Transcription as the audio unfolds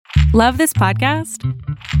Love this podcast?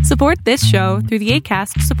 Support this show through the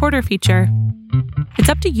Acast supporter feature. It's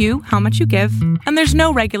up to you how much you give, and there's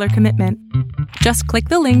no regular commitment. Just click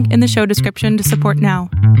the link in the show description to support now.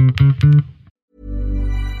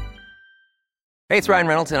 Hey, it's Ryan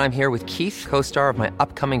Reynolds, and I'm here with Keith, co-star of my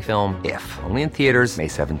upcoming film, If, only in theaters May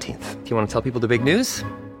 17th. Do you want to tell people the big news?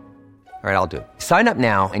 All right, I'll do it. Sign up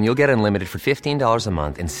now and you'll get unlimited for $15 a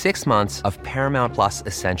month and 6 months of Paramount Plus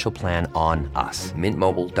Essential Plan on us.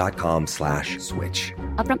 MintMobile.com/switch.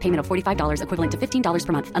 Upfront payment of $45 equivalent to $15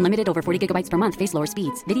 per month. Unlimited over 40 gigabytes per month. Face lower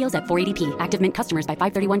speeds. Videos at 480p. Active Mint customers by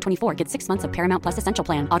 531.24 get 6 months of Paramount Plus Essential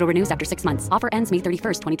Plan. Auto renews after 6 months. Offer ends May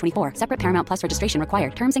 31st, 2024. Separate Paramount Plus registration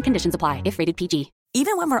required. Terms and conditions apply if rated PG.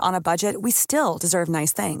 Even when we're on a budget, we still deserve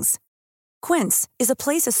nice things. Quince is a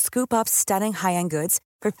place to scoop up stunning high-end goods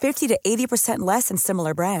for 50 to 80% less than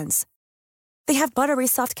similar brands. They have buttery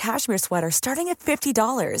soft cashmere sweaters starting at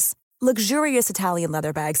 $50, luxurious Italian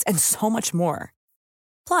leather bags, and so much more.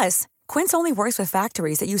 Plus, Quince only works with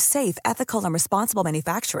factories that use safe, ethical, and responsible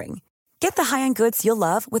manufacturing. Get the high-end goods you'll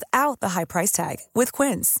love without the high price tag with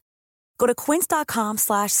Quince. Go to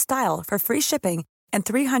quince.com/style for free shipping and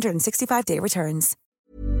 365-day returns.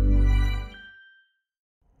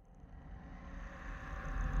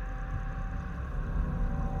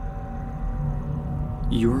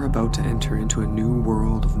 You're about to enter into a new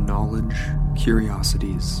world of knowledge,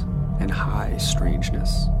 curiosities, and high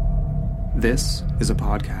strangeness. This is a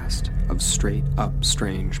podcast of Straight Up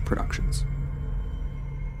Strange Productions.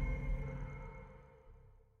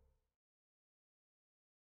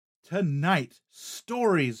 Tonight,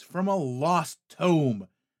 stories from a lost tome.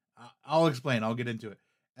 I'll explain, I'll get into it,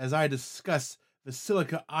 as I discuss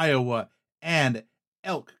Basilica, Iowa, and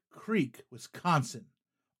Elk Creek, Wisconsin.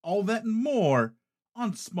 All that and more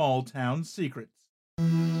on Small Town Secrets.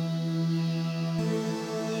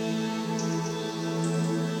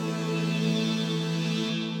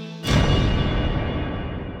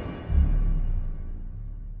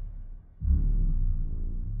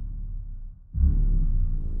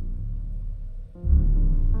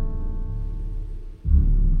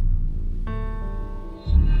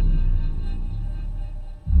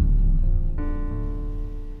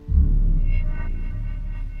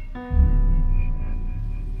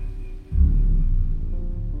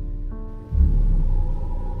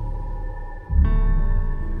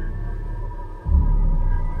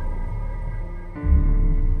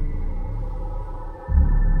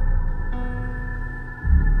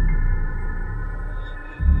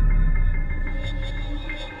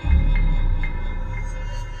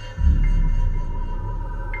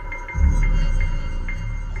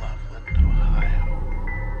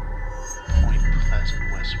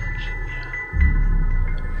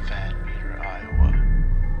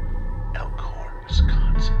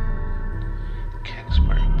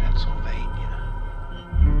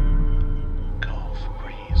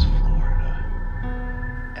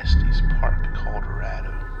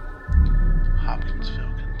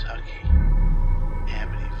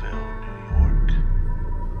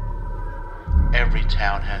 Every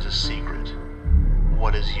town has a secret.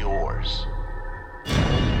 What is yours?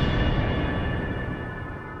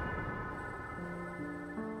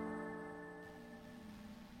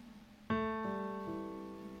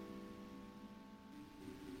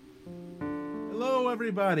 Hello,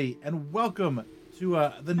 everybody, and welcome to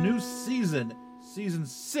the new season, Season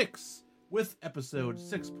 6, with episode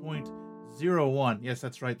 6.01. Yes,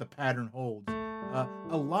 that's right, the pattern holds.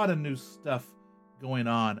 A lot of new stuff going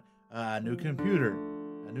on. A new computer,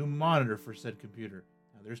 a new monitor for said computer.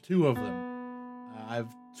 Now, there's 2 of them. I've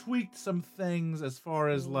tweaked some things as far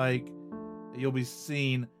as like you'll be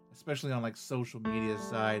seeing, especially on like social media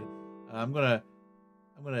side. I'm gonna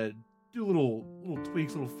do little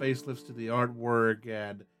tweaks, little facelifts to the artwork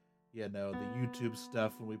and the YouTube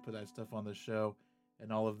stuff when we put that stuff on the show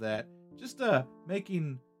and all of that. Just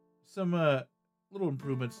making some little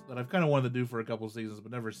improvements that I've kind of wanted to do for a couple seasons,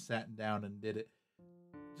 but never sat down and did it.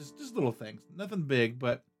 Just little things, nothing big,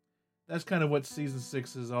 but that's kind of what season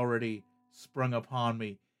 6 has already sprung upon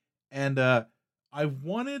me. And I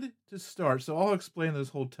wanted to start, so I'll explain this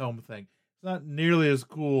whole tome thing. It's not nearly as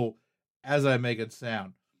cool as I make it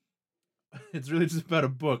sound. It's really just about a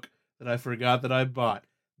book that I forgot that I bought.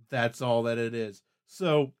 That's all that it is.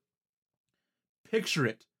 So, picture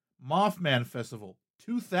it. Mothman Festival,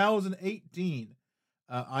 2018.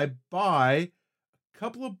 I buy a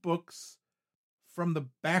couple of books from the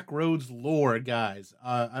Backroads Lore guys.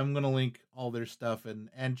 I'm going to link all their stuff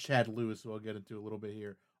and Chad Lewis, who I'll get into a little bit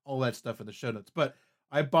here. All that stuff in the show notes. But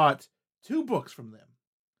I bought 2 books from them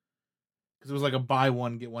because it was like a buy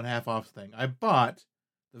one, get one half off thing. I bought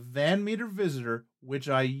The Van Meter Visitor, which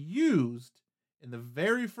I used in the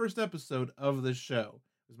very first episode of this show.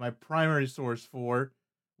 It was my primary source for,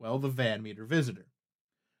 well, the Van Meter Visitor.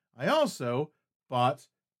 I also bought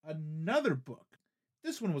another book.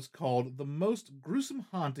 This one was called The Most Gruesome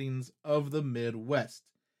Hauntings of the Midwest.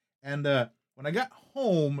 And when I got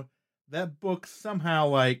home, that book somehow,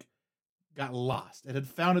 got lost. It had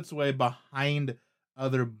found its way behind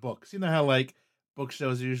other books. You know how,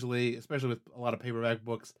 bookshelves usually, especially with a lot of paperback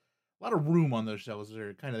books, a lot of room on those shelves.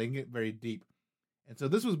 They can get very deep. And so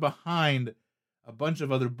this was behind a bunch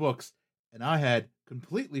of other books, and I had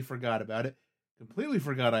completely forgot about it, completely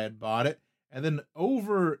forgot I had bought it. And then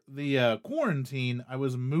over the quarantine, I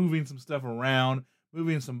was moving some stuff around,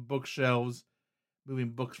 moving some bookshelves, moving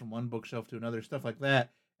books from one bookshelf to another, stuff like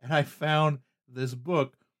that. And I found this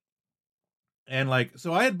book. And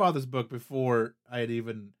so I had bought this book before I had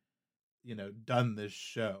even, done this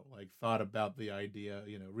show, thought about the idea,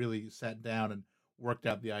 really sat down and worked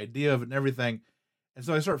out the idea of it and everything. And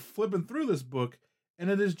so I start flipping through this book, and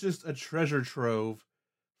it is just a treasure trove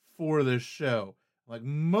for this show.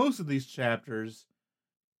 Most of these chapters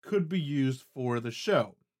could be used for the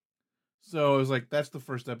show. So I was like, that's the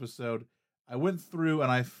first episode. I went through and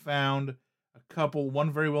I found a couple, one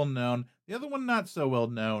very well known, the other one not so well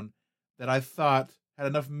known, that I thought had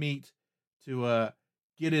enough meat to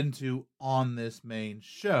get into on this main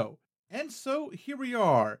show. And so here we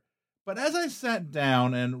are. But as I sat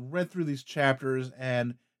down and read through these chapters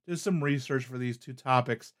and did some research for these two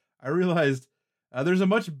topics, I realized there's a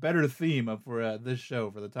much better theme for this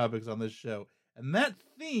show, for the topics on this show. And that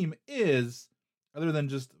theme is, other than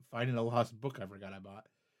just finding a lost book I forgot I bought,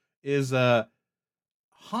 is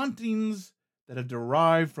hauntings that have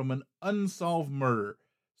derived from an unsolved murder.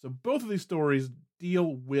 So both of these stories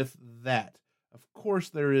deal with that. Of course,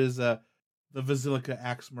 there is the Basilica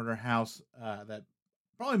Axe Murder House that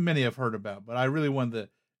probably many have heard about, but I really wanted to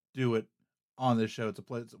do it on this show.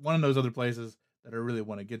 It's one of those other places that I really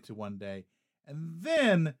want to get to one day. And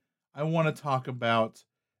then I want to talk about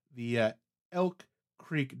the Elk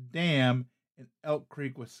Creek Dam in Elk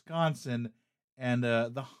Creek, Wisconsin, and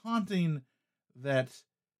the haunting that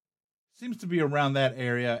seems to be around that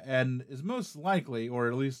area and is most likely, or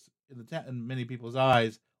at least in many people's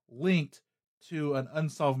eyes, linked to an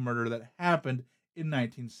unsolved murder that happened in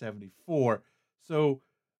 1974. So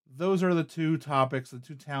those are the two topics, the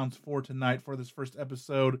two towns for tonight for this first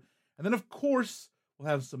episode. And then, of course, we'll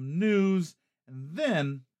have some news. And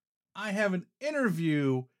then I have an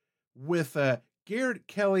interview with Garrett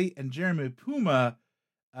Kelly and Jeremy Puma,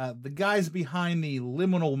 the guys behind the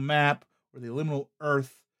Liminal Map, or the Liminal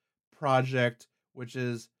Earth project, which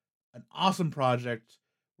is an awesome project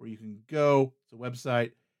where you can go, it's a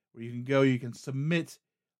website where you can go, you can submit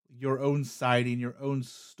your own sighting, your own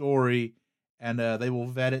story, and they will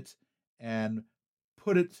vet it and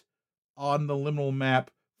put it on the Liminal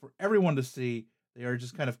Map for everyone to see. They are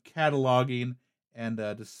just kind of cataloging and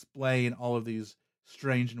displaying all of these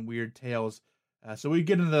strange and weird tales. So we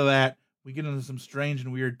get into that. We get into some strange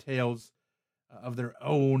and weird tales of their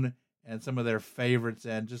own and some of their favorites.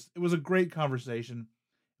 And it was a great conversation.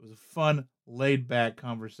 It was a fun, laid-back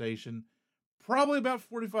conversation. Probably about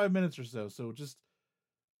 45 minutes or so. So just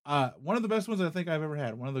one of the best ones I think I've ever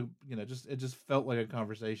had. One of the, it just felt like a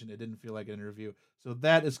conversation. It didn't feel like an interview. So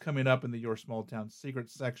that is coming up in the Your Small Town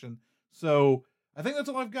Secrets section. So I think that's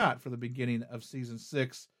all I've got for the beginning of season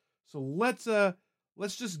 6. So let's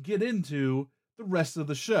just get into the rest of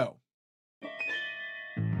the show.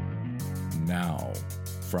 Now,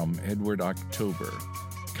 from Edward October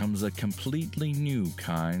comes a completely new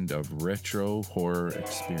kind of retro horror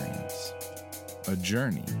experience. A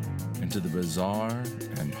journey into the bizarre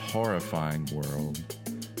and horrifying world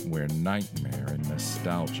where nightmare and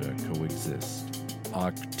nostalgia coexist.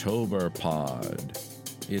 October Pod.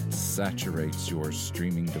 It saturates your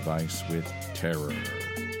streaming device with terror.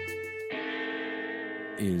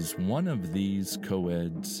 Is one of these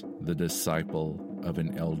co-eds the disciple of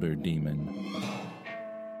an elder demon?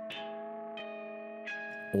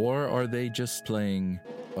 Or are they just playing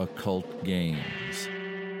occult games?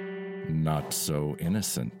 Not so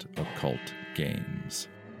innocent occult games.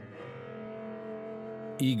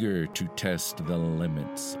 Eager to test the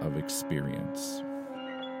limits of experience,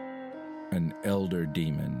 an elder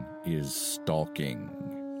demon is stalking.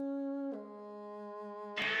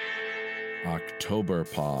 October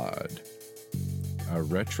Pod, a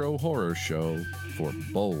retro horror show for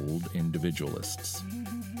bold individualists.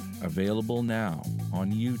 Available now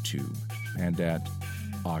on YouTube and at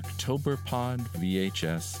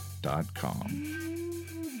octoberpodvhs.com.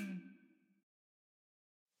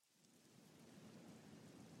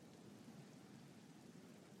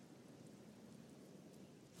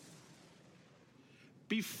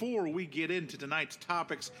 Before we get into tonight's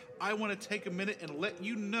topics, I want to take a minute and let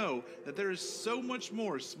you know that there is so much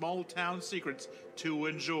more small town secrets to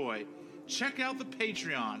enjoy. Check out the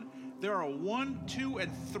Patreon. There are $1, $2,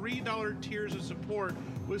 and $3 tiers of support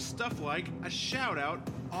with stuff like a shout out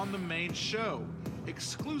on the main show,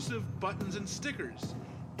 exclusive buttons and stickers,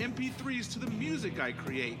 MP3s to the music I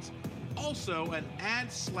create, also an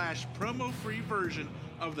ad/promo-free version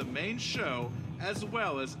of the main show, as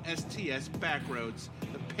well as STS Backroads,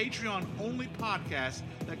 the Patreon-only podcast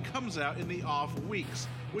that comes out in the off weeks,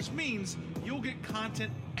 which means you'll get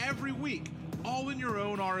content every week, all in your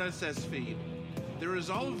own RSS feed. There is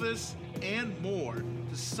all of this and more.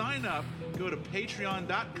 To sign up, go to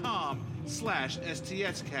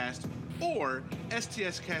patreon.com/STScast or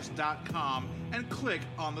STScast.com and click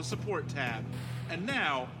on the support tab. And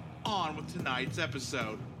now, on with tonight's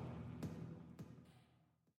episode.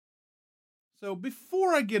 So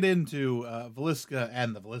before I get into Villisca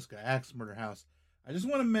and the Villisca Axe Murder House, I just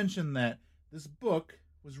want to mention that this book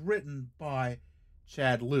was written by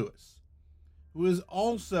Chad Lewis, who is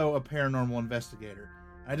also a paranormal investigator.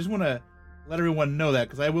 I just want to let everyone know that,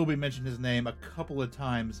 because I will be mentioning his name a couple of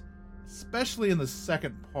times, especially in the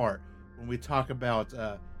second part when we talk about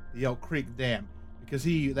the Elk Creek Dam, because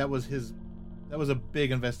that was a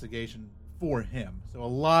big investigation for him. So a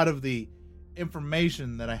lot of the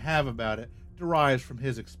information that I have about it derives from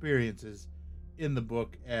his experiences in the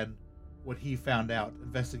book and what he found out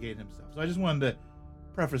investigating himself. So I just wanted to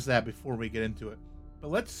preface that before we get into it.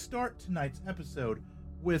 But let's start tonight's episode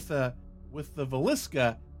with the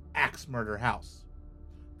Villisca Axe Murder House.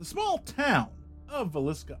 The small town of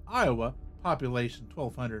Villisca, Iowa, population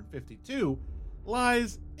 1,252,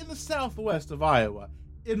 lies in the southwest of Iowa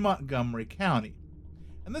in Montgomery County.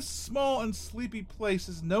 And this small and sleepy place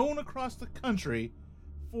is known across the country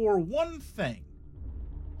for one thing.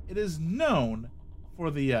 It is known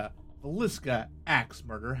for the Villisca Axe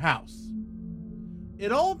Murder House.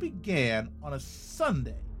 It all began on a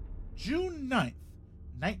Sunday, June 9th,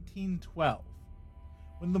 1912,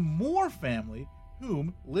 when the Moore family,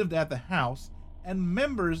 whom lived at the house, and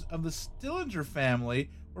members of the Stillinger family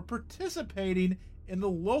were participating in the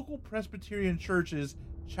local Presbyterian Church's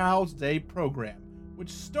Child's Day program, which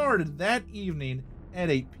started that evening at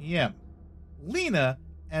 8 p.m. Lena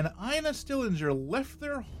and Ina Stillinger left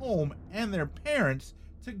their home and their parents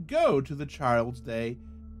to go to the Child's Day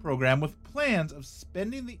program with plans of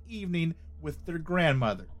spending the evening with their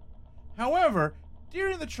grandmother. However,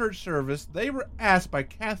 during the church service, they were asked by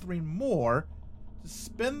Catherine Moore to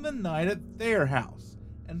spend the night at their house,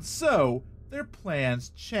 and so their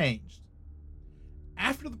plans changed.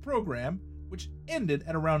 After the program, which ended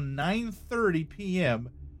at around 9:30 p.m.,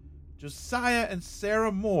 Josiah and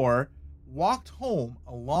Sarah Moore walked home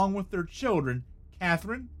along with their children,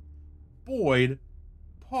 Catherine, Boyd,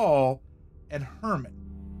 Paul, and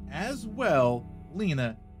Herman, as well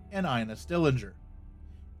Lena and Ina Stillinger.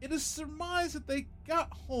 It is surmised that they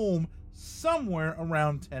got home somewhere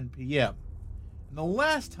around 10 p.m., and the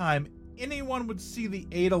last time anyone would see the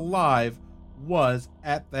eight alive was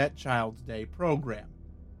at that Child's Day program.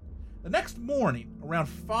 The next morning, around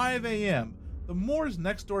 5 a.m., the Moore's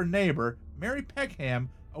next-door neighbor, Mary Peckham,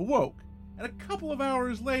 awoke, and a couple of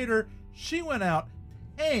hours later, she went out to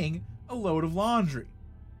hang a load of laundry.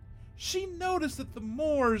 She noticed that the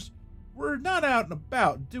Moores were not out and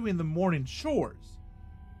about doing the morning chores,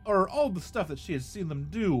 or all the stuff that she had seen them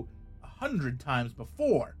do 100 times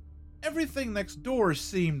before. Everything next door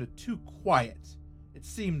seemed too quiet. It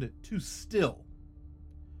seemed too still.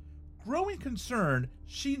 Growing concerned,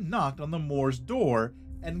 she knocked on the Moore's door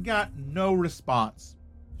and got no response.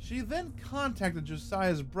 She then contacted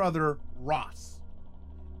Josiah's brother, Ross.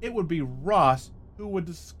 It would be Ross who would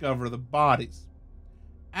discover the bodies.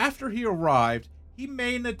 After he arrived, he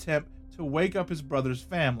made an attempt to wake up his brother's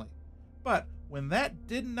family, but when that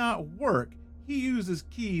did not work, he used his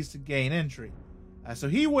keys to gain entry. So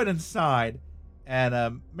he went inside,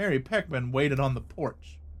 and Mary Peckman waited on the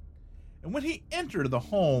porch. And when he entered the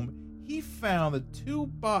home, he found the two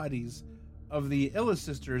bodies of the Ellis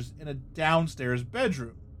sisters in a downstairs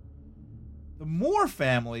bedroom. The Moore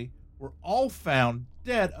family were all found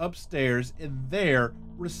dead upstairs in their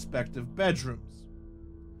respective bedrooms.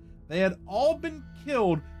 They had all been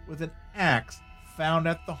killed with an axe found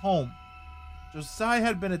at the home. Josiah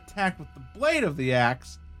had been attacked with the blade of the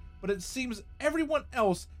axe, but it seems everyone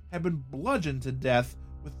else had been bludgeoned to death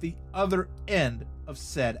with the other end of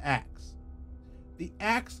said axe. The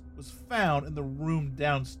axe was found in the room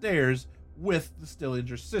downstairs with the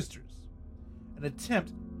Stillinger sisters. An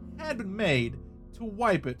attempt had been made to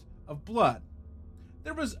wipe it of blood.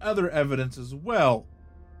 There was other evidence as well.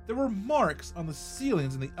 There were marks on the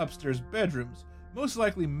ceilings in the upstairs bedrooms, most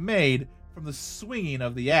likely made from the swinging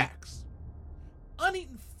of the axe.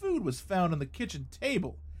 Uneaten food was found on the kitchen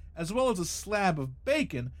table, as well as a slab of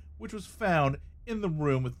bacon which was found in the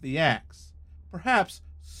room with the axe, perhaps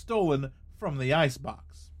stolen from the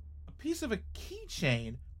icebox. A piece of a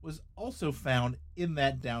keychain was also found in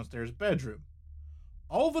that downstairs bedroom.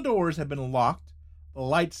 All the doors had been locked, the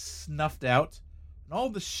lights snuffed out, and all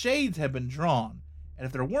the shades had been drawn, and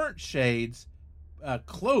if there weren't shades,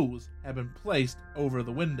 clothes had been placed over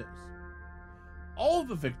the windows. All of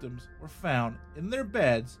the victims were found in their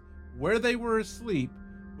beds where they were asleep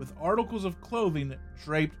with articles of clothing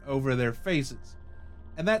draped over their faces.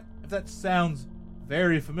 And if that sounds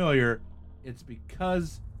very familiar, it's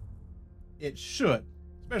because it should,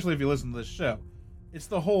 especially if you listen to this show. It's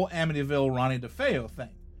the whole Amityville Ronnie DeFeo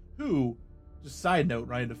thing, who, just side note,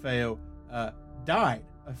 Ronnie DeFeo died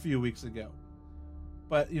a few weeks ago.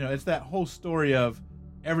 But, it's that whole story of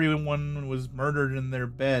everyone was murdered in their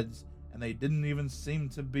beds and they didn't even seem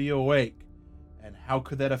to be awake. And how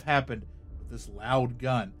could that have happened with this loud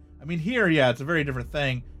gun? I mean, here, it's a very different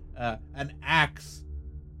thing. An axe,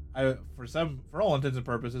 for all intents and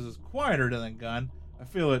purposes, is quieter than a gun. I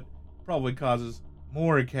feel it probably causes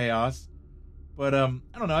more chaos. But, I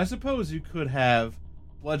don't know, I suppose you could have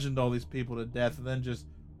bludgeoned all these people to death and then just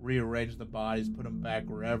rearrange the bodies, put them back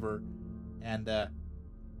wherever, and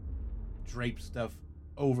drape stuff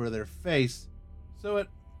over their face. So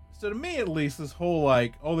to me, at least, this whole,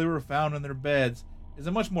 they were found in their beds is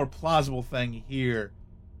a much more plausible thing here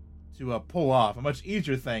to pull off. A much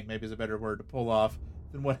easier thing, maybe is a better word, to pull off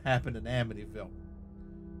than what happened in Amityville.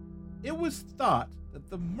 It was thought that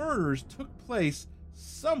the murders took place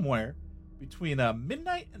somewhere between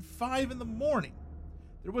midnight and 5 in the morning.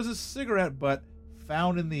 There was a cigarette butt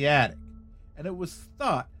found in the attic, and it was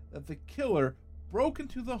thought that the killer broke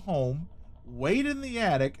into the home, waited in the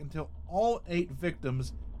attic until all 8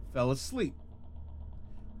 victims fell asleep.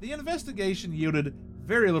 The investigation yielded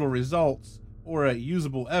very little results or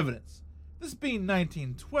usable evidence. This being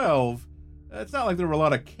 1912, it's not like there were a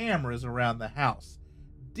lot of cameras around the house.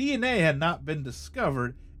 DNA had not been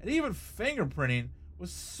discovered, and even fingerprinting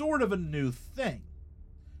was sort of a new thing.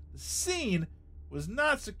 The scene was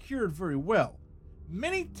not secured very well.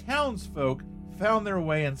 Many townsfolk found their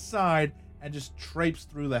way inside and just traipsed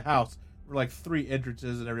through the house. There were 3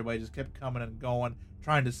 entrances, and everybody just kept coming and going,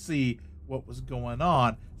 trying to see what was going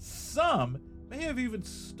on. Some may have even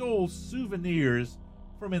stole souvenirs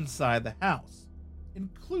from inside the house,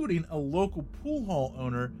 including a local pool hall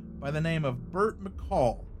owner by the name of Bert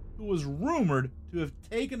McCall, who was rumored to have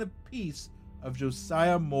taken a piece of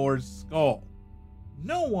Josiah Moore's skull.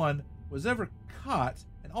 No one was ever caught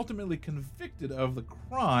and ultimately convicted of the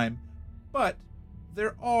crime, but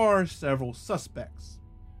there are several suspects.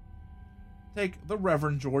 Take the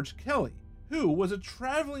Reverend George Kelly, who was a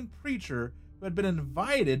traveling preacher who had been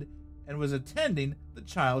invited and was attending the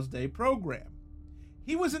Child's Day program.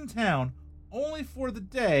 He was in town only for the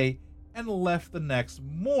day and left the next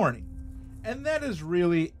morning. And that is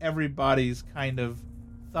really everybody's kind of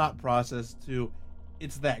thought process to,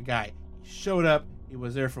 it's that guy. He showed up, he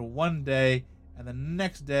was there for one day, and the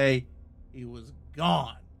next day he was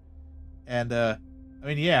gone. And,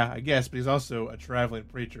 I guess, but he's also a traveling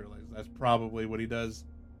preacher. That's probably what he does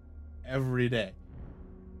every day.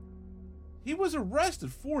 He was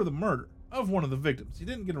arrested for the murder of one of the victims. He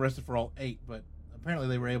didn't get arrested for all 8, but apparently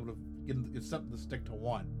they were able to get something to stick to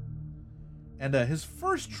one. And his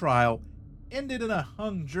first trial ended in a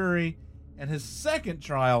hung jury, and his second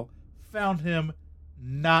trial found him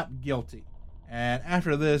not guilty. And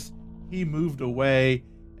after this, he moved away,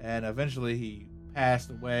 and eventually he passed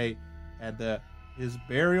away, and his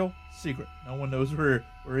burial, secret. No one knows where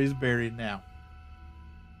he's buried now.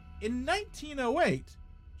 In 1908,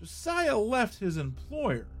 Josiah left his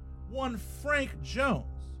employer, one Frank Jones.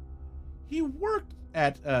 He worked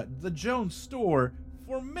at the Jones store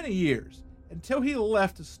for many years, until he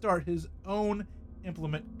left to start his own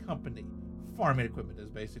implement company. Farming equipment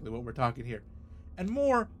is basically what we're talking here. And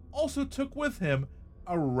Moore also took with him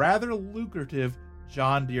a rather lucrative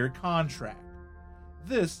John Deere contract.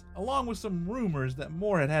 This, along with some rumors that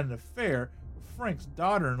Moore had an affair with Frank's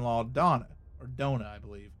daughter-in-law, Donna.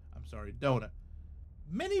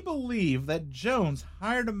 Many believe that Jones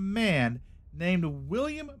hired a man named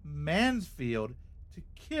William Mansfield to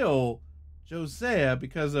kill Josiah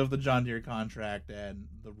because of the John Deere contract and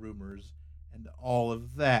the rumors and all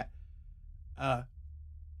of that.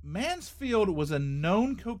 Mansfield was a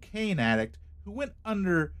known cocaine addict who went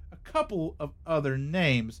under a couple of other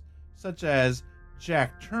names, such as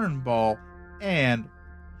Jack Turnbull and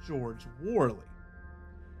George Worley.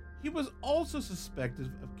 He was also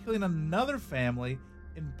suspected of killing another family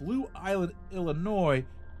in Blue Island, Illinois,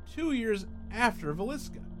 2 years after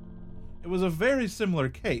Villisca. It was a very similar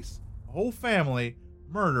case, a whole family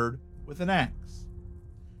murdered with an axe.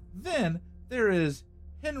 Then there is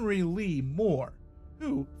Henry Lee Moore,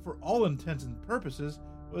 who, for all intents and purposes,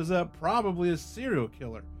 was probably a serial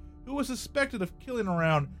killer, who was suspected of killing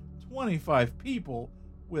around 25 people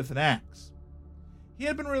with an axe. He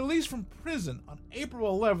had been released from prison on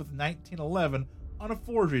April 11th, 1911 on a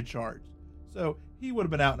forgery charge, so he would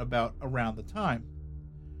have been out and about around the time.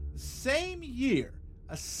 The same year,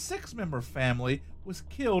 a 6-member family was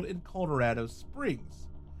killed in Colorado Springs.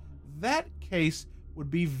 That case would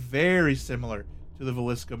be very similar to the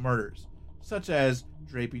Villisca murders, such as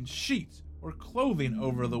draping sheets or clothing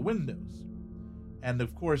over the windows. And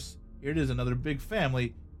of course, here it is, another big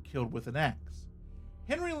family killed with an axe.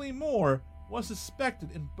 Henry Lee Moore was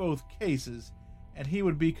suspected in both cases, and he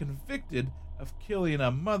would be convicted of killing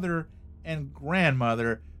a mother and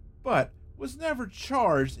grandmother, but was never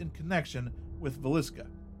charged in connection with Villisca.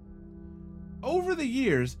 Over the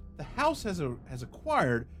years, the house has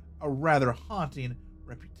acquired a rather haunting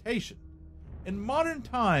reputation. In modern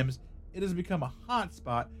times, it has become a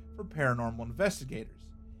hotspot for paranormal investigators.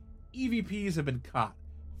 EVPs have been caught,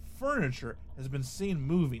 furniture has been seen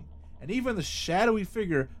moving, and even the shadowy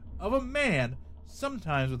figure of a man,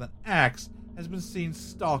 sometimes with an axe, has been seen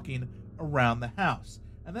stalking around the house.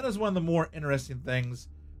 And that is one of the more interesting things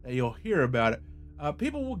that you'll hear about it.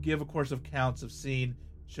 People will give, of course, accounts of seeing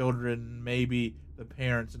children, maybe the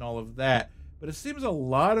parents and all of that, but it seems a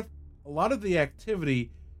lot of the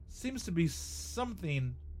activity seems to be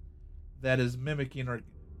something that is mimicking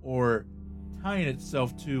or tying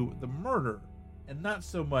itself to the murder and not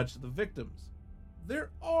so much the victims.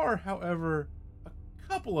 There are, however, a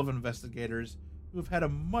couple of investigators who have had a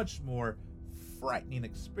much more frightening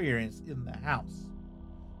experience in the house.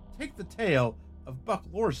 Take the tale of Buck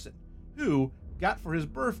Lorson, who got for his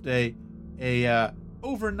birthday a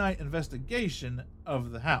overnight investigation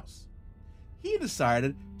of the house. He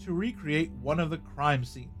decided to recreate one of the crime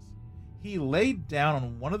scenes. He laid down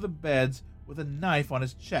on one of the beds with a knife on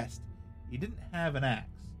his chest. He didn't have an axe.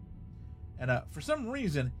 And for some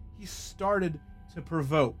reason, he started to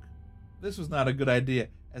provoke. This was not a good idea,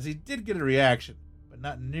 as he did get a reaction, but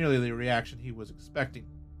not nearly the reaction he was expecting.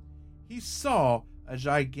 He saw a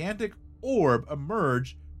gigantic orb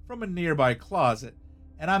emerge from a nearby closet.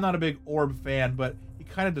 And I'm not a big orb fan, but he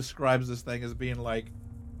kind of describes this thing as being like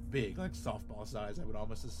big, like softball size, I would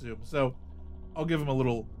almost assume. So I'll give him a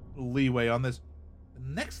little leeway on this. The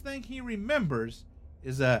next thing he remembers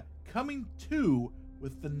is coming to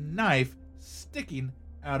with the knife sticking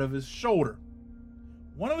out of his shoulder.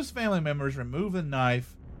 One of his family members removed the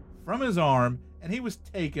knife from his arm, and he was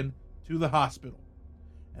taken to the hospital.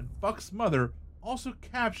 And Buck's mother also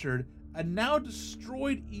captured a now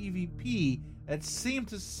destroyed EVP that seemed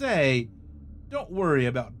to say, "Don't worry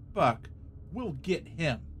about Buck, we'll get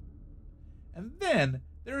him." And then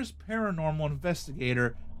there is paranormal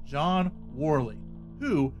investigator John Worley,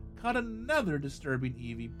 who caught another disturbing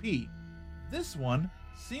EVP. This one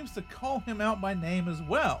seems to call him out by name as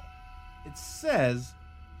well. It says,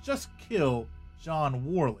 "Just kill John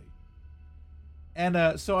Worley."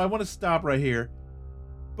 And so I want to stop right here.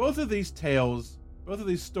 Both of these tales, both of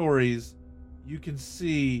these stories, you can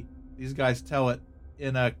see these guys tell it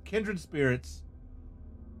in Kindred Spirits,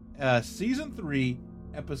 Season 3,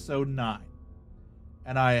 Episode 9.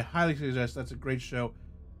 And I highly suggest, that's a great show.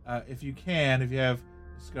 If you have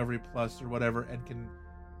Discovery Plus or whatever, and can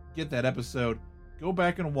get that episode, go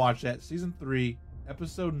back and watch that. Season 3,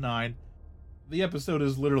 Episode 9. The episode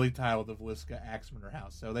is literally titled The Villisca Axe Murder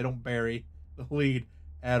House, so they don't bury the lead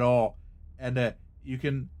at all. And you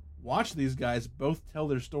can watch these guys both tell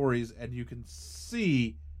their stories, and you can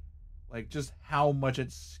see like just how much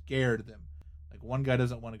it scared them. Like, one guy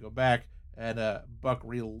doesn't want to go back, and Buck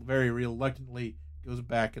very reluctantly goes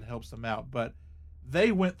back and helps them out. But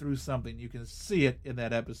they went through something. You can see it in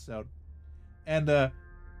that episode. And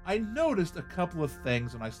I noticed a couple of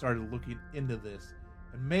things when I started looking into this,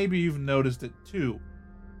 and maybe you've noticed it too.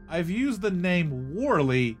 I've used the name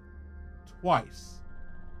Worley twice.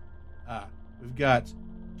 We've got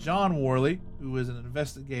John Worley, who is an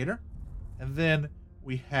investigator, and then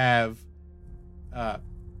we have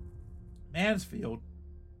Mansfield,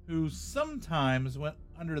 who sometimes went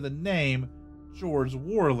under the name George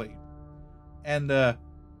Worley. And so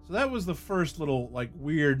that was the first little like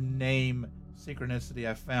weird name synchronicity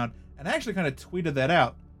I found, and I actually kind of tweeted that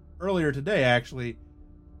out earlier today, actually,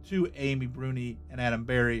 to Amy Bruni and Adam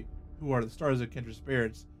Berry, who are the stars of Kindred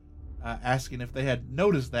Spirits, asking if they had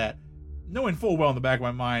noticed that. knowing full well in the back of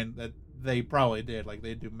my mind that they probably did. Like,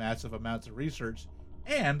 they do massive amounts of research.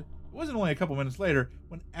 And it wasn't only a couple minutes later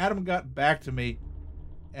when Adam got back to me,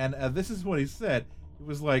 and this is what he said. It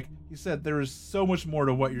was like, he said, there is so much more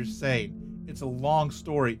to what you're saying. It's a long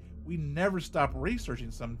story. We never stop researching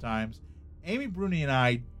sometimes. Amy Bruni and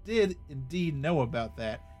I did indeed know about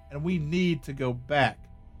that, and we need to go back.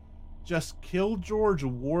 Just kill George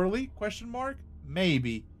Worley? ?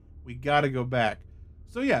 Maybe. We gotta go back.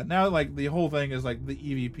 So yeah, now like the whole thing is like, the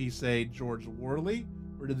EVP say George Worley,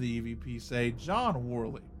 or did the EVP say John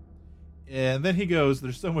Worley? And then he goes,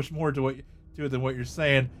 there's so much more to it than what you're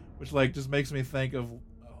saying, which like just makes me think of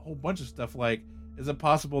a whole bunch of stuff. Like, is it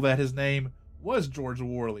possible that his name was George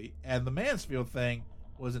Worley and the Mansfield thing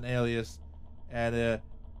was an alias, and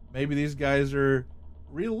maybe these guys are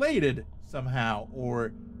related somehow,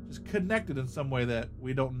 or just connected in some way that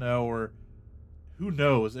we don't know, or who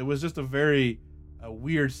knows? It was just a very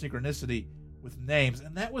weird synchronicity with names,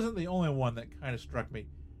 and that wasn't the only one that kind of struck me.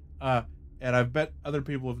 And I bet other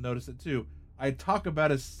people have noticed it too. I talk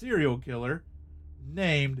about a serial killer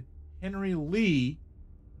named Henry Lee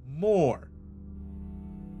Moore.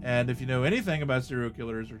 And if you know anything about serial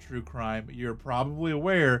killers or true crime, you're probably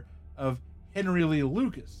aware of Henry Lee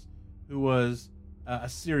Lucas, who was a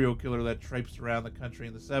serial killer that traipsed around the country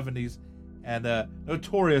in the 70s, and a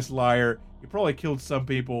notorious liar. He probably killed some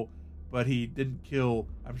people, but he didn't kill,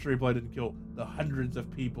 I'm sure he probably didn't kill the hundreds of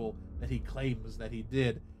people that he claims that he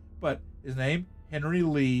did. But his name, Henry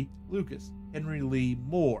Lee Lucas, Henry Lee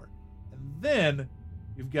Moore. And then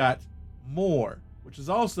you've got Moore, which is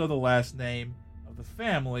also the last name of the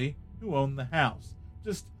family who owned the house.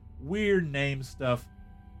 Just weird name stuff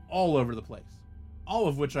all over the place, all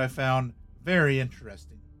of which I found very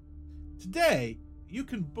interesting. Today, you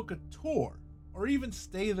can book a tour or even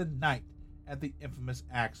stay the night at the infamous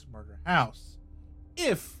Axe Murder House,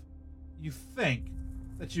 if you think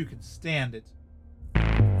that you can stand it.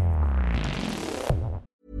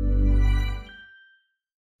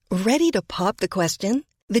 Ready to pop the question?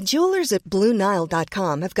 The jewelers at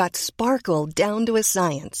BlueNile.com have got sparkle down to a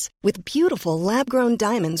science with beautiful lab-grown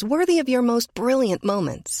diamonds worthy of your most brilliant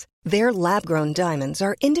moments. Their lab-grown diamonds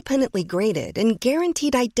are independently graded and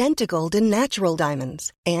guaranteed identical to natural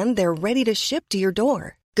diamonds, and they're ready to ship to your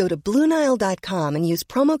door. Go to BlueNile.com and use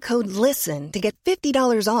promo code LISTEN to get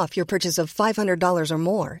 $50 off your purchase of $500 or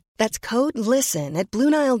more. That's code LISTEN at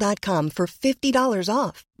BlueNile.com for $50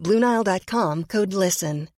 off. BlueNile.com, code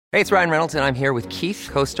LISTEN. Hey, it's Ryan Reynolds, and I'm here with Keith,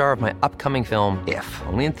 co-star of my upcoming film, If,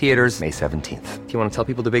 only in theaters May 17th. Do you want to tell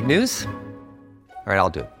people the big news? All right,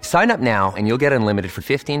 I'll do it. Sign up now and you'll get unlimited for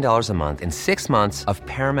 $15 a month and 6 months of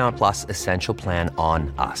Paramount Plus Essential Plan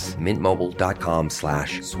on us.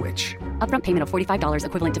 MintMobile.com/switch. Upfront payment of $45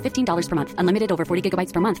 equivalent to $15 per month. Unlimited over 40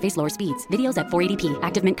 gigabytes per month. Face lower speeds. Videos at 480p.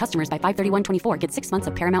 Active Mint customers by 531.24 get 6 months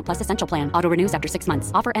of Paramount Plus Essential Plan. Auto renews after 6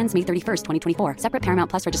 months. Offer ends May 31st, 2024. Separate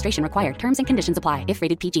Paramount Plus registration required. Terms and conditions apply if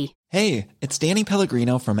rated PG. Hey, it's Danny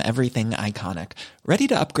Pellegrino from Everything Iconic. Ready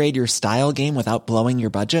to upgrade your style game without blowing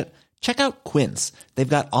your budget? Check out Quince. They've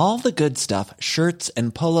got all the good stuff, shirts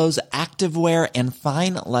and polos, activewear, and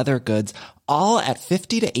fine leather goods, all at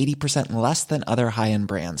 50 to 80% less than other high-end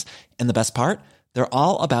brands. And the best part? They're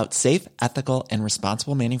all about safe, ethical, and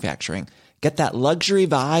responsible manufacturing. Get that luxury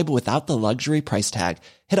vibe without the luxury price tag.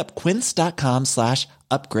 Hit up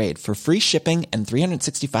quince.com/upgrade for free shipping and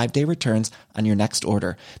 365-day returns on your next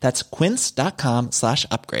order. That's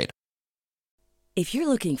quince.com/upgrade. If you're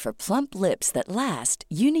looking for plump lips that last,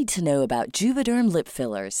 you need to know about Juvederm lip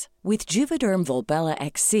fillers. With Juvederm Volbella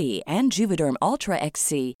XC and Juvederm Ultra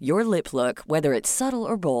XC, your lip look, whether it's subtle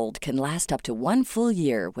or bold, can last up to 1 full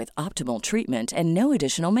year with optimal treatment and no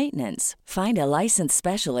additional maintenance. Find a licensed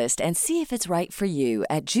specialist and see if it's right for you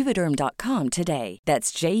at Juvederm.com today.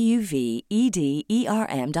 That's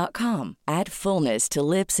JUVEDERM.com. Add fullness to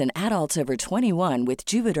lips in adults over 21 with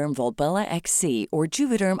Juvederm Volbella XC or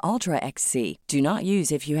Juvederm Ultra XC. Do not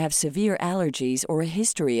use if you have severe allergies or a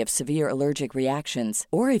history of severe allergic reactions,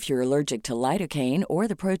 or if you're allergic to lidocaine or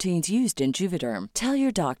the proteins used in Juvederm. Tell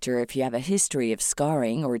your doctor if you have a history of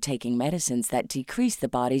scarring or taking medicines that decrease the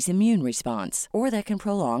body's immune response or that can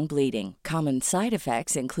prolong bleeding. Common side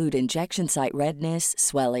effects include injection site redness,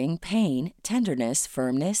 swelling, pain, tenderness,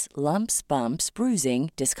 firmness, lumps, bumps,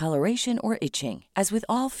 bruising, discoloration, or itching. As with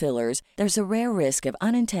all fillers, there's a rare risk of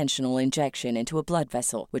unintentional injection into a blood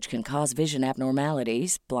vessel, which can cause vision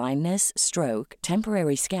abnormalities, blindness, stroke,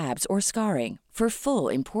 temporary scabs, or scarring. For full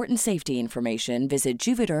important safety information, visit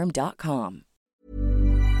Juvederm.com.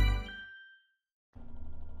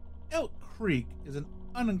 Elk Creek is an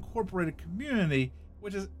unincorporated community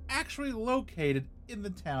which is actually located in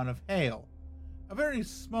the town of Hale. a very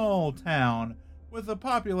small town with a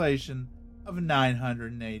population of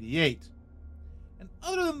 988. And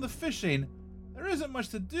other than the fishing, there isn't much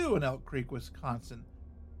to do in Elk Creek, Wisconsin.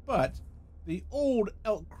 But the old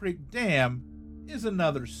Elk Creek Dam is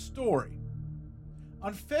another story.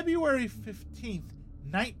 On February 15th,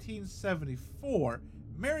 1974,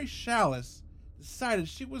 Mary Challis decided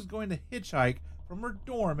she was going to hitchhike from her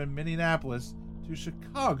dorm in Minneapolis to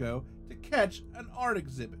Chicago to catch an art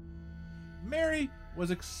exhibit. Mary was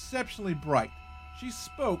exceptionally bright. She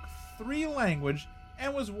spoke 3 languages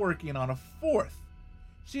and was working on a 4th.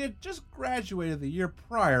 She had just graduated the year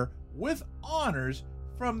prior with honors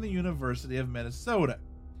from the University of Minnesota,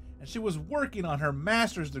 and she was working on her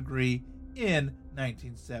master's degree in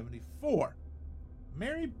 1974.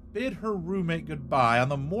 Mary bid her roommate goodbye on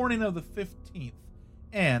the morning of the 15th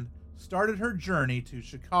and started her journey to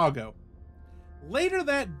Chicago. Later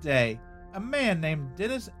that day, a man named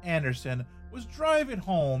Dennis Anderson was driving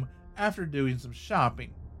home after doing some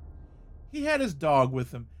shopping. He had his dog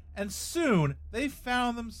with him, and soon they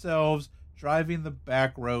found themselves driving the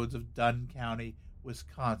back roads of Dunn County,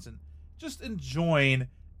 Wisconsin, just enjoying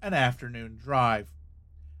an afternoon drive.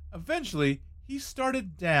 Eventually, he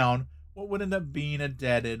started down what would end up being a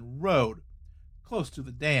dead-end road, close to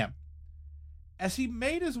the dam. As he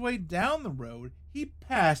made his way down the road, he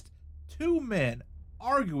passed 2 men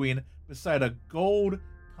arguing beside a gold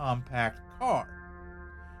compact car.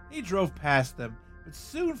 He drove past them, but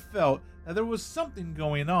soon felt that there was something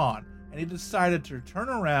going on, and he decided to turn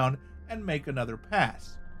around and make another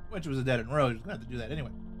pass, which was a dead-end road. He was going to have to do that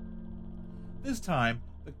anyway. This time,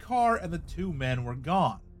 the car and the 2 men were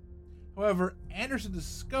gone. However, Anderson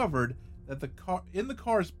discovered that in the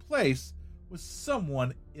car's place was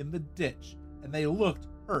someone in the ditch, and they looked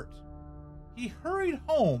hurt. He hurried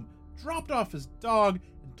home, dropped off his dog,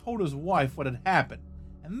 and told his wife what had happened.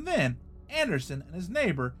 And then Anderson and his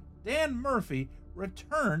neighbor, Dan Murphy,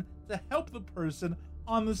 returned to help the person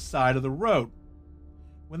on the side of the road.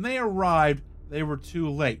 When they arrived, they were too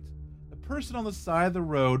late. The person on the side of the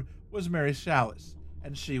road was Mary Challis,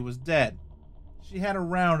 and she was dead. She had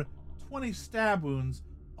around 20 stab wounds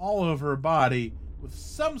all over her body with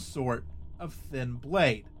some sort of thin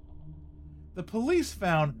blade. The police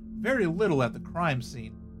found very little at the crime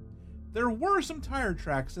scene. There were some tire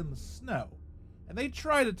tracks in the snow, and they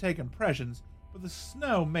tried to take impressions, but the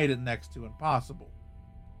snow made it next to impossible.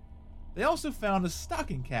 They also found a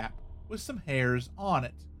stocking cap with some hairs on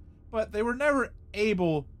it, but they were never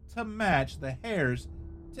able to match the hairs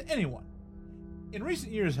to anyone. In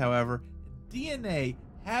recent years, however, DNA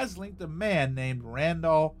has linked a man named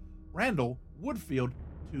Randall Woodfield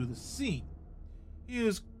to the scene. He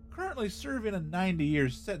is currently serving a 90-year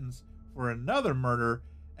sentence for another murder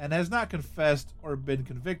and has not confessed or been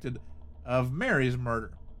convicted of Mary's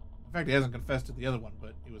murder. In fact, he hasn't confessed to the other one,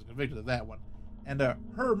 but he was convicted of that one. And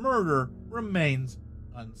her murder remains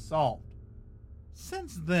unsolved.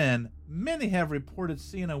 Since then, many have reported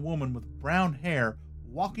seeing a woman with brown hair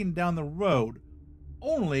walking down the road,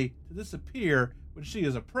 only to disappear when she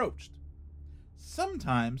is approached.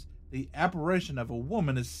 Sometimes the apparition of a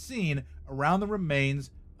woman is seen around the remains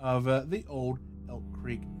of the old Elk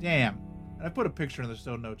Creek Dam. And I put a picture in the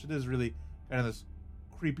show notes. It is really kind of this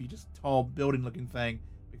creepy, just tall building looking thing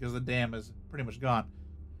because the dam is pretty much gone.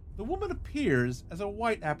 The woman appears as a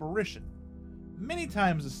white apparition, many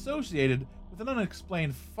times associated with an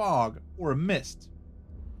unexplained fog or a mist.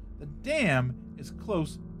 The dam is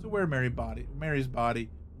close to where Mary's body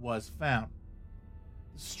was found.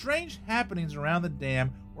 The strange happenings around the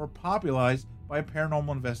dam were popularized by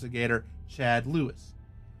paranormal investigator Chad Lewis,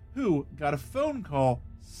 who got a phone call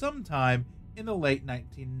sometime in the late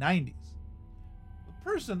 1990s. The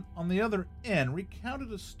person on the other end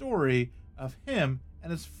recounted a story of him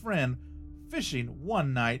and his friend fishing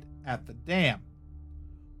one night at the dam.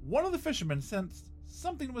 One of the fishermen sensed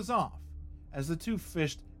something was off as the two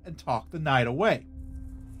fished and talked the night away.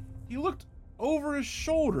 He looked over his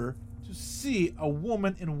shoulder to see a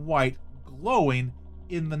woman in white glowing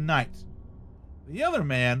in the night. The other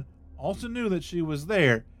man also knew that she was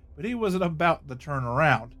there, but he wasn't about to turn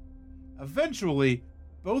around. Eventually,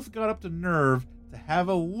 both got up to nerve to have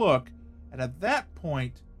a look, and at that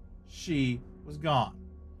point, she was gone.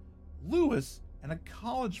 Lewis and a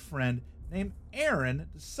college friend named Aaron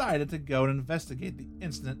decided to go and investigate the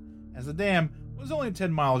incident, as the dam was only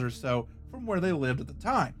 10 miles or so from where they lived at the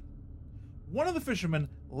time. One of the fishermen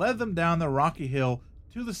led them down the rocky hill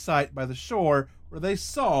to the site by the shore where they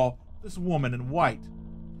saw this woman in white.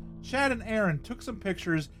 Chad and Aaron took some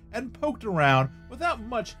pictures and poked around without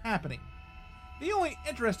much happening. The only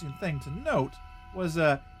interesting thing to note was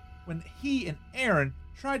when he and Aaron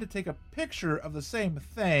tried to take a picture of the same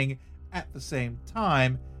thing at the same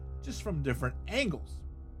time, just from different angles.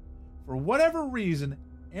 For whatever reason,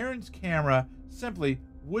 Aaron's camera simply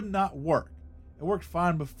would not work. It worked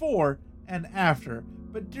fine before and after,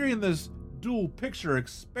 but during this dual picture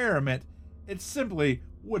experiment, it simply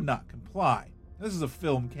would not comply. This is a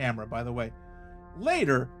film camera, by the way.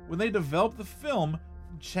 Later, when they developed the film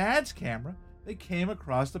from Chad's camera, they came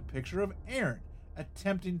across a picture of Aaron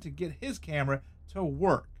attempting to get his camera to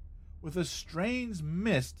work, with a strange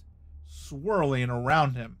mist swirling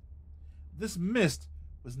around him. This mist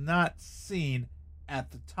was not seen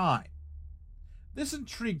at the time. This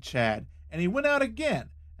intrigued Chad, and he went out again,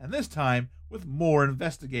 and this time with more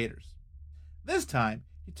investigators. This time,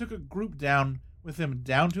 he took a group down with him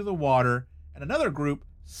down to the water, and another group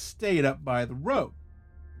stayed up by the road.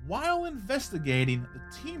 While investigating,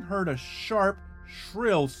 the team heard a sharp,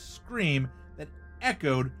 shrill scream that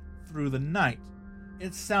echoed through the night.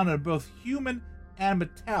 It sounded both human and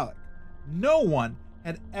metallic. No one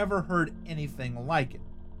had ever heard anything like it.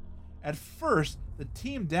 At first, the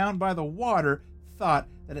team down by the water thought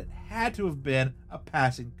that it had to have been a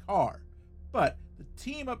passing car, but the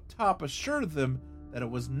team up top assured them that it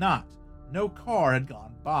was not. No car had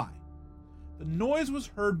gone by. The noise was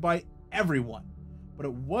heard by everyone, but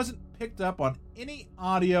it wasn't picked up on any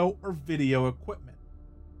audio or video equipment.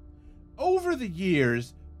 Over the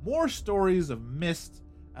years, more stories of mist,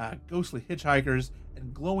 ghostly hitchhikers,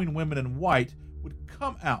 and glowing women in white would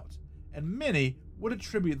come out, and many would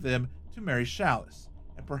attribute them to Mary Chalice,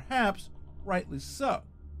 and perhaps rightly so.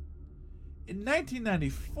 In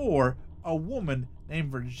 1994, a woman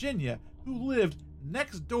named Virginia, who lived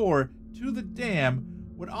next door to the dam,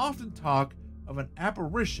 would often talk of an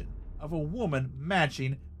apparition of a woman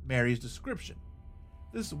matching Mary's description.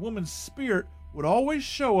 This woman's spirit would always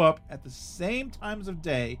show up at the same times of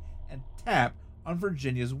day and tap on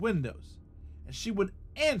Virginia's windows, and she would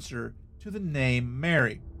answer to the name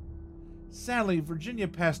Mary. Sadly, Virginia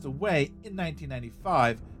passed away in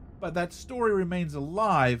 1995, but that story remains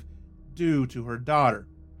alive due to her daughter.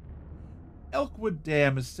 Elkwood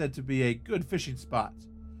Dam is said to be a good fishing spot,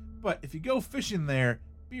 but if you go fishing there,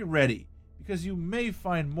 be ready, because you may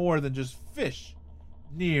find more than just fish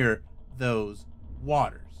near those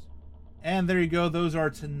waters. And there you go, those are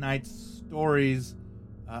tonight's stories.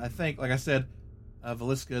 I think, like I said,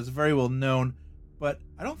 Villisca is very well known, but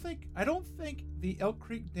I don't think the Elk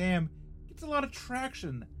Creek Dam gets a lot of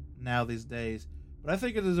traction now these days. But I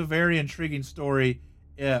think it is a very intriguing story.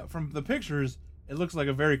 From the pictures, it looks like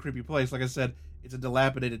a very creepy place. Like I said, it's a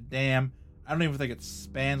dilapidated dam. I don't even think it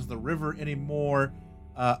spans the river anymore.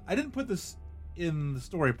 I didn't put this in the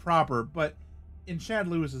story proper, but in Chad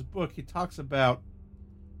Lewis's book, he talks about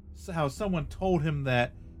how someone told him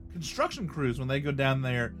that construction crews, when they go down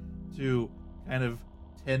there to kind of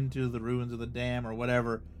tend to the ruins of the dam or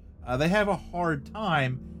whatever, they have a hard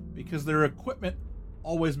time because their equipment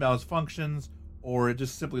always malfunctions or it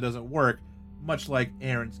just simply doesn't work, much like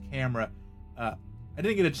Aaron's camera. I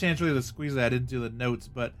didn't get a chance really to squeeze that into the notes,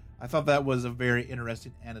 but I thought that was a very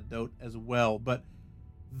interesting anecdote as well. But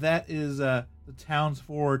that is the towns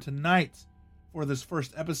for tonight for this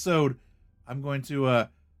first episode. I'm going to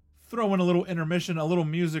throw in a little intermission, a little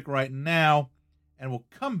music right now, and we'll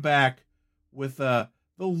come back with the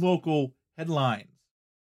local headlines.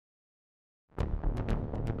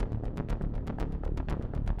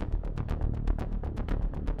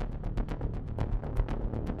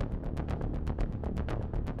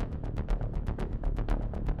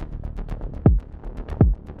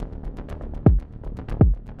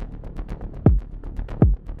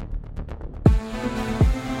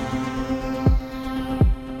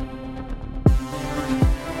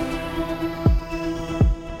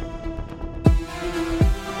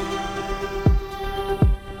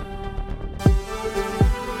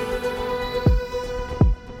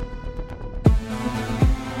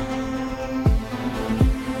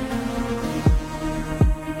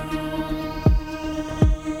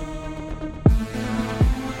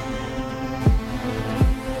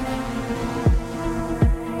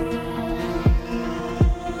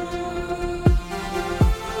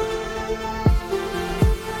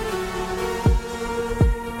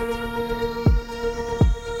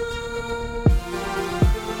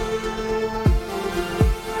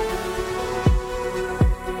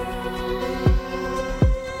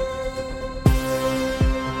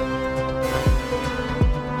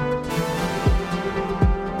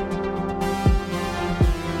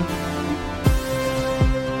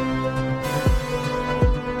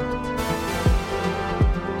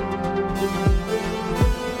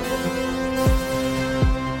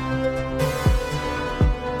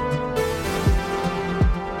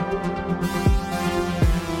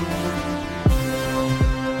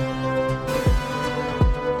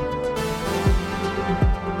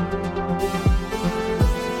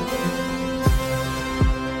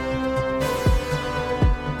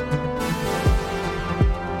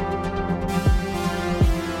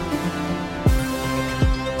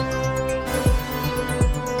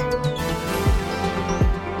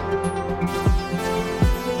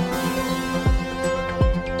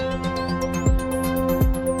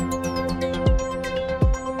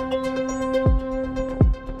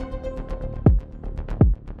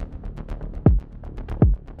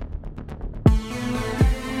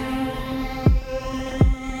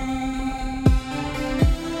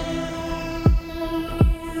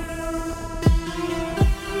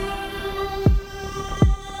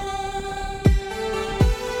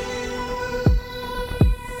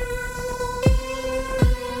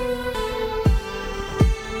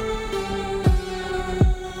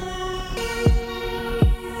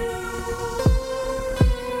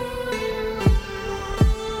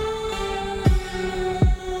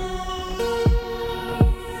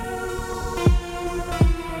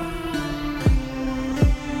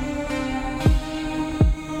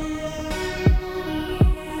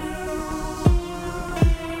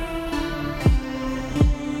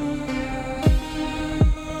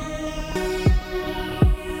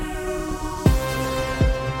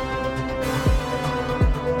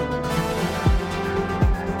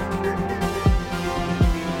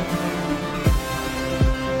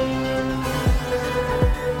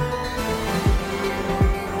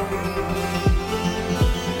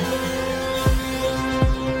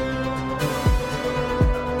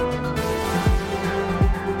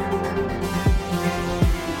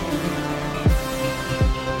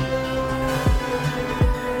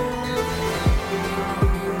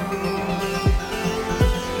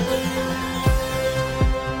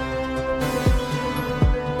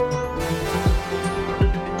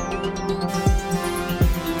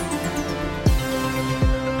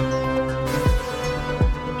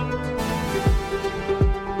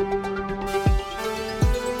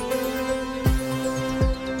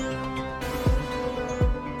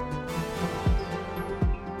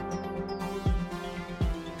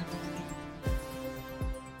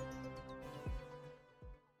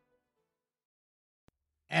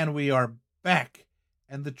 And we are back,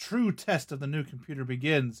 and the true test of the new computer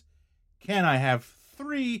begins. Can I have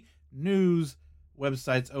 3 news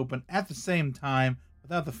websites open at the same time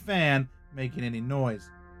without the fan making any noise?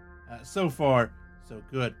 So far, so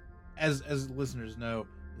good. As listeners know,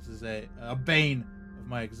 this is a bane of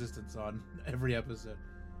my existence on every episode.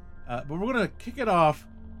 But we're going to kick it off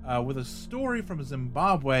with a story from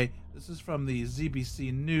Zimbabwe. This is from the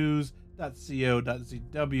zbcnews.co.zw,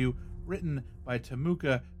 written by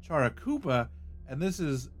Tamuka Charakupa, and this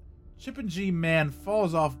is Chipinge man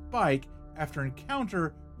falls off bike after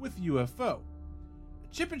encounter with UFO.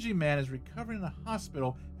 Chipinge man is recovering in a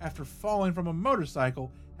hospital after falling from a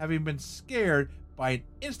motorcycle, having been scared by an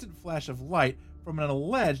instant flash of light from an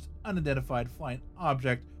alleged unidentified flying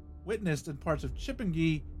object witnessed in parts of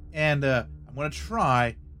Chipinge and, I'm going to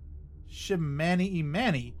try,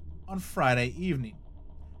 Shimani-Imani on Friday evening.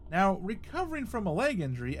 Now, recovering from a leg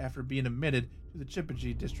injury after being admitted to the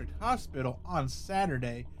Chipinge District Hospital on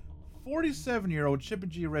Saturday, 47-year-old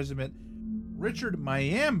Chipinge resident Richard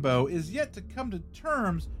Mayambo is yet to come to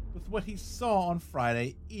terms with what he saw on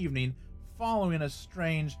Friday evening following a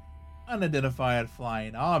strange, unidentified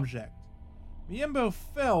flying object. Mayambo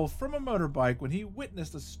fell from a motorbike when he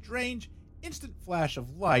witnessed a strange, instant flash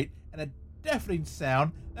of light and a deafening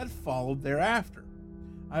sound that followed thereafter.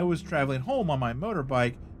 I was traveling home on my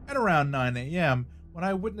motorbike at around 9 a.m. when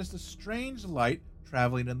I witnessed a strange light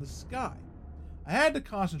traveling in the sky. I had to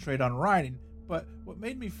concentrate on riding, but what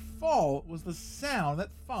made me fall was the sound that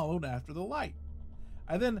followed after the light.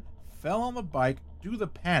 I then fell on the bike due to the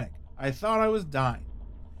panic. I thought I was dying.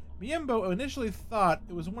 Mayambo initially thought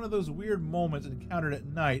it was one of those weird moments encountered at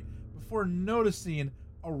night before noticing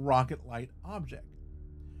a rocket-like object.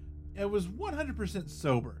 I was 100%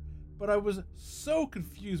 sober, but I was so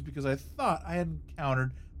confused because I thought I had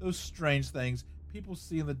encountered those strange things people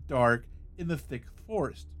see in the dark in the thick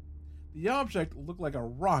forest. The object looked like a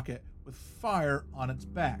rocket with fire on its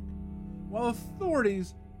back. While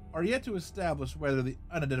authorities are yet to establish whether the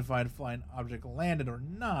unidentified flying object landed or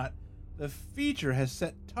not, the feature has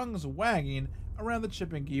set tongues wagging around the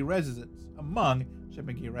Chipinge residents.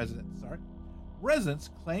 Residents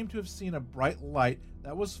claim to have seen a bright light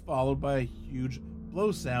that was followed by a huge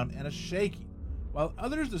blow sound and a shaking, while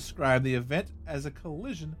others describe the event as a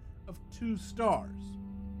collision of 2 stars.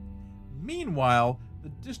 Meanwhile, the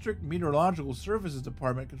District Meteorological Services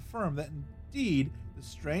Department confirmed that indeed the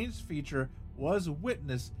strange feature was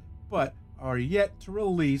witnessed, but are yet to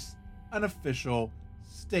release an official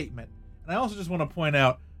statement. And I also just want to point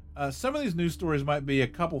out, some of these news stories might be a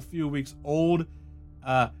few weeks old.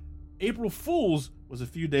 April Fool's was a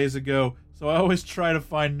few days ago, so I always try to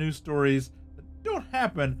find news stories that don't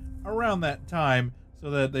happen around that time so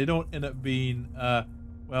that they don't end up being,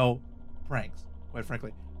 pranks, quite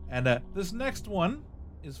frankly. And this next one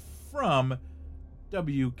is from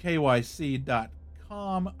WKYC.com.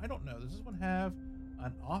 I don't know, does this one have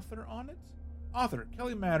an author on it? Author,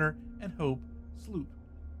 Kelly Matter and Hope Sloop.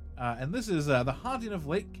 And this is The Haunting of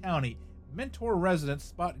Lake County. Mentor residents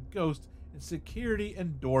spot ghost in security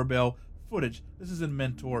and doorbell footage. This is in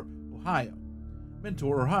Mentor, Ohio. Well,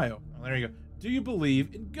 there you go. Do you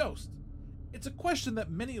believe in ghosts? It's a question that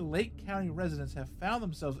many Lake County residents have found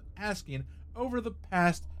themselves asking over the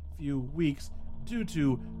past few weeks due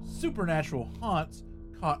to supernatural haunts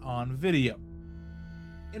caught on video.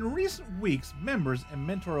 In recent weeks, members in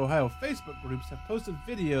Mentor, Ohio Facebook groups have posted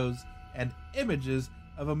videos and images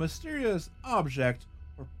of a mysterious object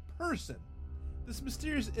or person. This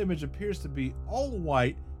mysterious image appears to be all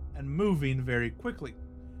white and moving very quickly.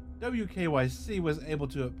 WKYC was able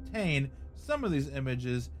to obtain some of these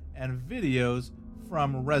images and videos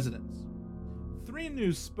from residents. 3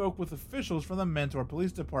 News spoke with officials from the Mentor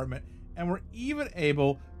Police Department and were even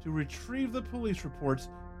able to retrieve the police reports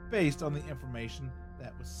based on the information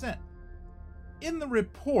that was sent. In the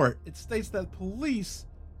report, it states that police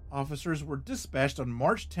officers were dispatched on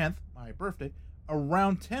March 10th, my birthday,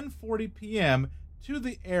 around 10:40 p.m. to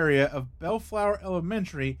the area of Bellflower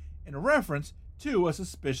Elementary in reference to a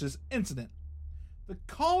suspicious incident. The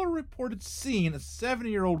caller reported seeing a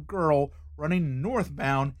 7-year-old girl running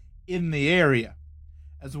northbound in the area.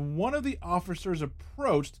 As one of the officers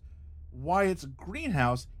approached Wyatt's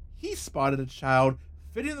greenhouse, he spotted a child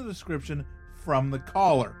fitting the description from the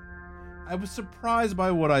caller. I was surprised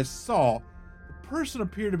by what I saw. The person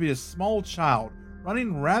appeared to be a small child,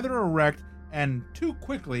 running rather erect and too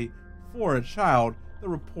quickly for a child, the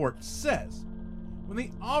report says. When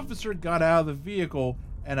the officer got out of the vehicle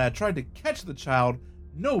and tried to catch the child,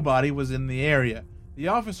 nobody was in the area. The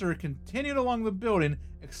officer continued along the building,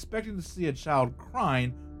 expecting to see a child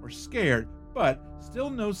crying or scared, but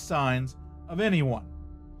still no signs of anyone.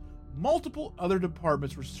 multiple other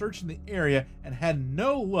departments were searching the area and had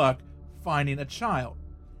no luck finding a child.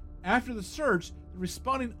 After the search, the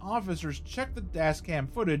responding officers checked the dash cam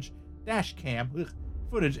footage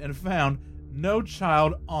and found no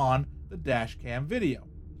child on the dash cam video,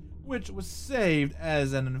 which was saved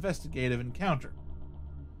as an investigative encounter.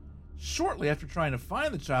 Shortly after trying to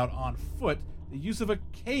find the child on foot, the use of a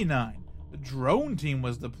K9, the drone team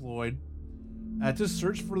was deployed to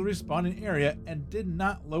search for the responding area and did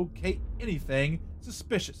not locate anything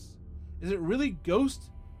suspicious. Is it really ghosts,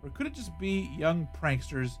 or could it just be young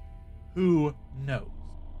pranksters? Who knows?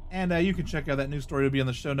 And you can check out that news story. It'll be in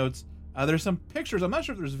the show notes. There's some pictures. I'm not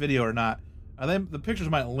sure if there's video or not. The pictures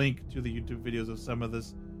might link to the YouTube videos of some of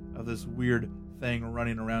this weird thing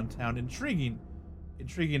running around town. Intriguing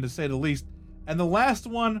to say the least. And the last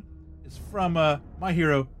one is from my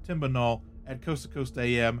hero Tim Binnall at Coast to Coast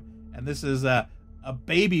AM, and this is a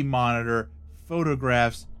baby monitor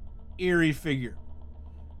photographs eerie figure.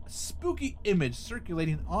 A spooky image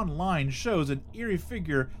circulating online shows an eerie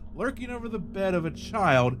figure lurking over the bed of a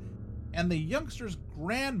child, and the youngster's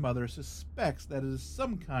grandmother suspects that it is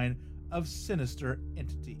some kind of sinister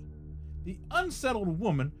entity. The unsettled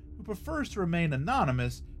woman, who prefers to remain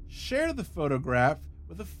anonymous, shared the photograph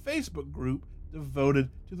with a Facebook group devoted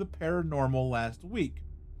to the paranormal last week.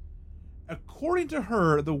 According to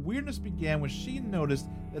her, the weirdness began when she noticed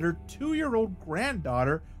that her 2-year-old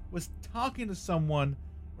granddaughter was talking to someone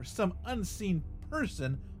or some unseen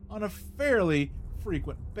person on a fairly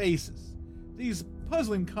frequent basis. These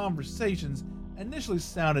puzzling conversations initially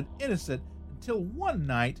sounded innocent until one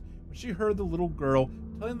night when she heard the little girl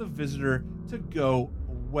telling the visitor to go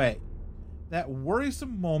away. That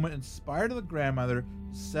worrisome moment inspired the grandmother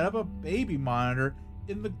to set up a baby monitor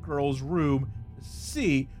in the girl's room to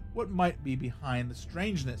see what might be behind the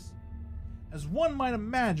strangeness. As one might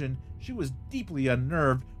imagine, she was deeply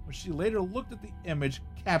unnerved when she later looked at the image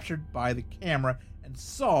captured by the camera and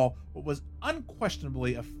saw what was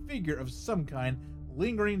unquestionably a figure of some kind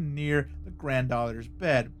lingering near the granddaughter's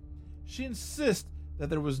bed. She insists that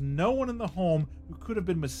there was no one in the home who could have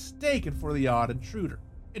been mistaken for the odd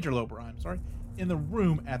interloper, in the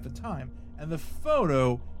room at the time, and the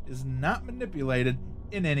photo is not manipulated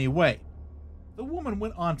in any way. The woman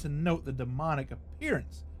went on to note the demonic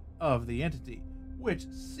appearance of the entity, which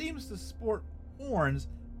seems to sport horns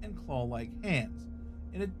and claw-like hands.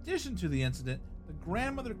 In addition to the incident, the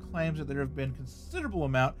grandmother claims that there have been considerable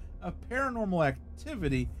amount of paranormal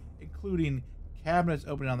activity, including cabinets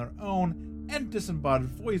opening on their own and disembodied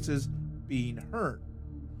voices being heard.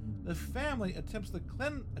 The family attempted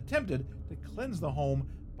to cleanse the home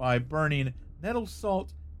by burning nettle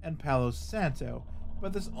salt and Palo Santo,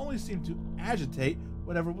 but this only seemed to agitate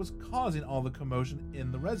whatever was causing all the commotion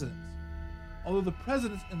in the residence. Although the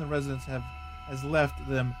presence in the residence has left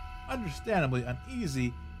them understandably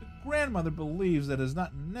uneasy, the grandmother believes that it is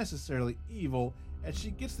not necessarily evil, as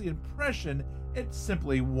she gets the impression it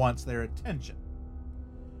simply wants their attention.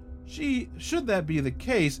 Should that be the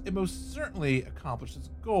case, it most certainly accomplished its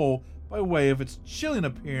goal by way of its chilling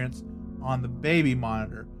appearance on the baby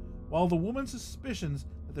monitor. While the woman's suspicions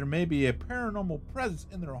that there may be a paranormal presence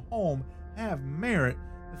in their home have merit,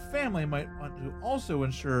 the family might want to also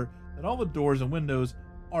ensure that all the doors and windows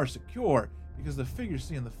are secure, because the figure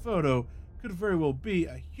seen in the photo could very well be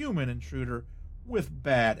a human intruder with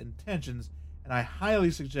bad intentions, and I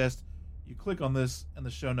highly suggest you click on this in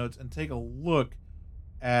the show notes and take a look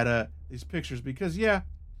at these pictures, because it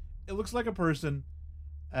looks like a person,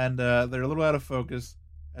 and they're a little out of focus,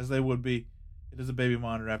 as they would be. It is a baby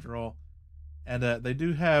monitor after all, and they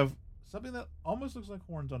do have something that almost looks like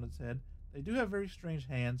horns on its head. They do have very strange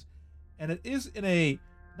hands, and it is in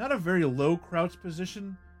not a very low crouch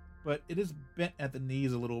position, but it is bent at the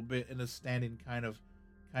knees a little bit and is standing kind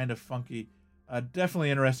of funky.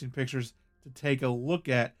 Definitely interesting pictures to take a look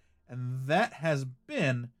at, and that has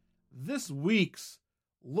been this week's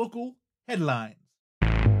Local Headlines.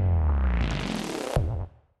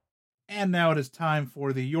 And now it is time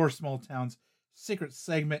for the Your Small Town's Secret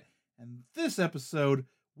segment, and this episode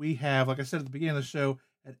we have, like I said at the beginning of the show,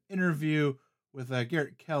 an interview with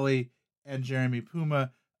Garrett Kelly and Jeremy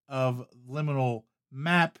Puma of Liminal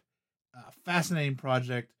Map, a fascinating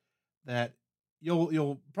project that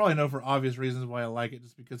you'll probably know for obvious reasons why I like it,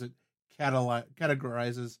 just because it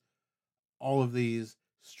categorizes all of these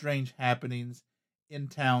strange happenings in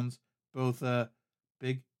towns, both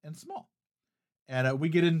big and small. And we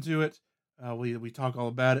get into it. We talk all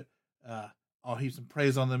about it. I'll heap some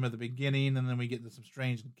praise on them at the beginning, and then we get into some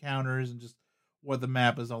strange encounters and just what the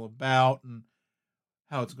map is all about and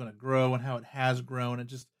how it's going to grow and how it has grown.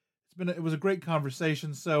 It was a great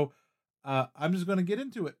conversation. So I'm just going to get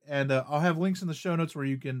into it, and I'll have links in the show notes where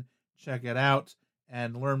you can check it out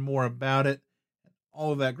and learn more about it,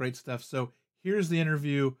 all of that great stuff. So here's the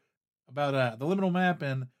interview about the liminal map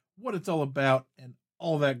and what it's all about and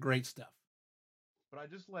all that great stuff. But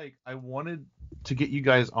I wanted to get you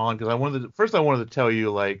guys on because I wanted to tell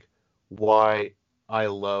you like why I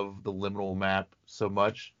love the liminal map so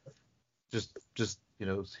much. Just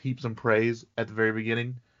heap some praise at the very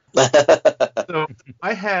beginning. So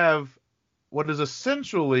I have what is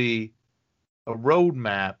essentially a road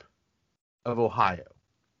map of Ohio.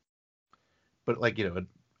 But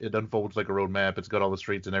it unfolds like a road map. It's got all the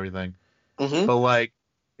streets and everything. Mm-hmm. But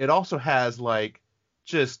it also has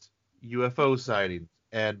just UFO sightings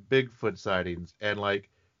and Bigfoot sightings and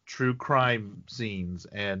true crime scenes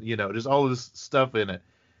and just all of this stuff in it.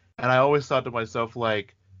 And I always thought to myself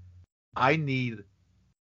I need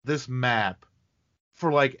this map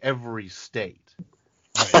for every state.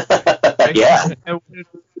 Right? Yeah. And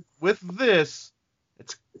with this,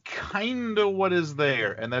 it's kind of what is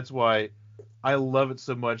there, and that's why I love it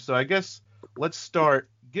so much. So I guess let's start.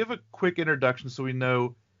 Give a quick introduction so we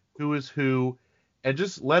know who is who, and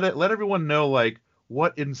just let everyone know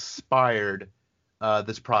what inspired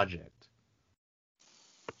this project.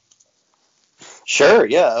 Sure.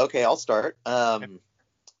 Yeah. Okay. I'll start.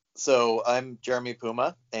 So I'm Jeremy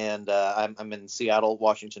Puma, and I'm in Seattle,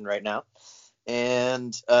 Washington right now.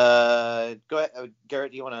 And go ahead,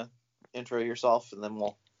 Garrett. Do you want to intro yourself, and then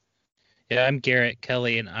we'll. Yeah, I'm Garrett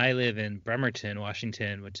Kelly, and I live in Bremerton,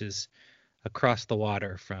 Washington, which is across the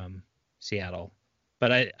water from Seattle.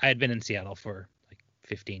 But I had been in Seattle for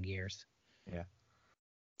 15 years. Yeah.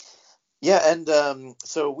 Yeah, and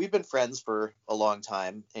so we've been friends for a long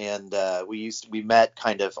time, and we met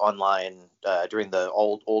kind of online during the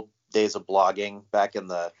old days of blogging back in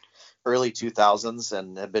the early 2000s,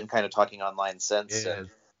 and have been kind of talking online since. Yeah.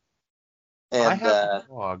 And I have a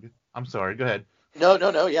blog. I'm sorry. Go ahead. No.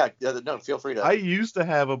 Yeah. No. Feel free to. I used to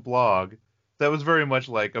have a blog that was very much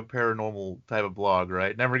like a paranormal type of blog,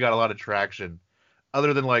 right? Never got a lot of traction,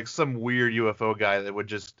 other than some weird UFO guy that would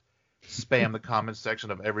just spam the comments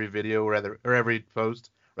section of every video or every post,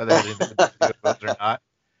 whether it was UFOs or not.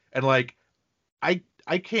 And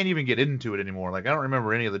I can't even get into it anymore. I don't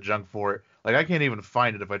remember any of the junk for it. I can't even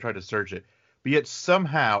find it if I try to search it. But yet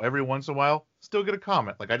somehow, every once in a while, still get a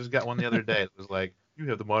comment. I just got one the other day. It was you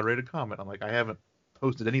have the moderated comment. I'm I haven't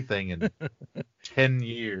posted anything in 10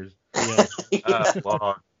 years. Yeah.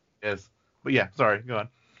 Long. Yes. But yeah, sorry. Go on.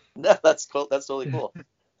 No, that's cool. That's totally cool.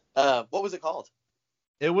 What was it called?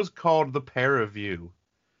 It was called The Paraview.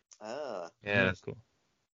 Ah. Yeah. That's cool.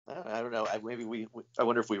 I don't know. I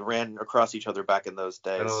wonder if we ran across each other back in those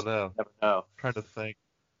days. I don't know. Never know. I'm trying to think.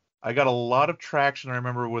 I got a lot of traction, I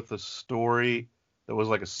remember, with a story that was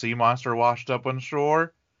a sea monster washed up on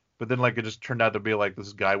shore, but then it just turned out to be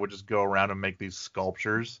this guy would just go around and make these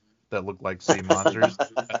sculptures that looked like sea monsters.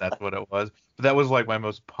 And that's what it was. But that was my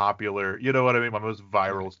most popular, you know what I mean, my most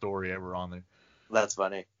viral story ever on there. That's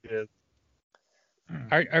funny. Yeah.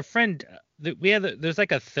 Our friend, there's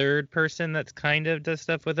a third person that's kind of does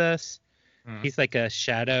stuff with us. He's a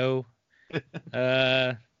shadow.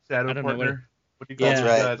 Shadow partner. What do you call those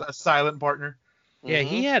guys? A silent partner. Yeah,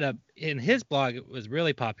 he had in his blog, it was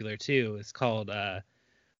really popular too. It's called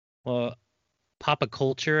Papa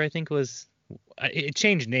Culture, I think was. It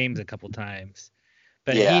changed names a couple times,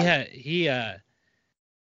 but I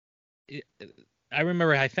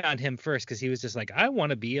remember I found him first because he was just I want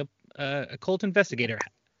to be a cult investigator.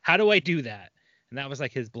 How do I do that? And that was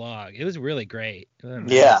his blog. It was really great.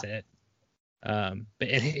 Yeah. That's it. But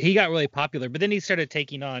he got really popular. But then he started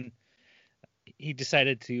taking on. He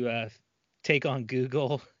decided to take on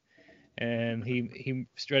Google, and he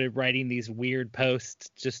started writing these weird posts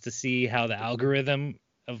just to see how the algorithm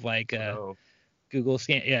of Google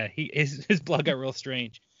scan. Yeah, his blog got real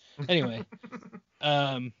strange. Anyway,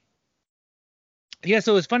 yeah.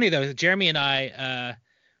 So it was funny though. Jeremy and I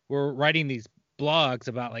were writing these blogs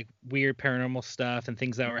about weird paranormal stuff and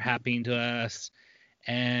things that were happening to us,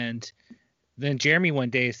 and then Jeremy one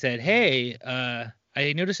day said, "Hey,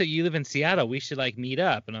 I noticed that you live in Seattle. We should meet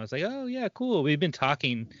up." And I was like, "Oh yeah, cool." We've been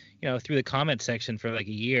talking, through the comment section for a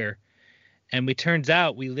year, and it turns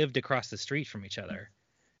out we lived across the street from each other,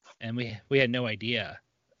 and we had no idea.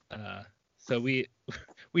 So we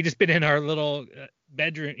just been in our little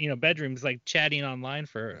bedrooms chatting online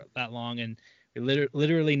for that long, and we're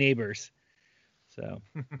literally neighbors. So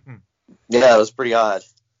yeah, it was pretty odd,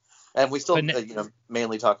 and we still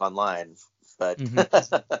mainly talk online, but.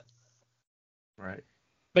 Mm-hmm. Right.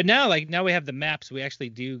 But now we have the maps. We actually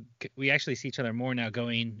see each other more now.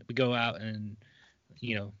 We go out and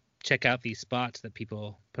check out these spots that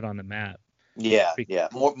people put on the map. Yeah, yeah.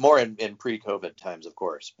 More in pre-COVID times, of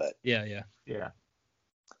course, but yeah.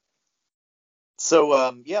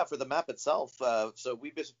 So for the map itself, so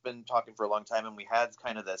we've just been talking for a long time, and we had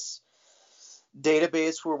kind of this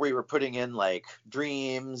database where we were putting in like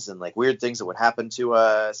dreams and like weird things that would happen to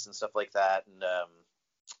us and stuff like that, and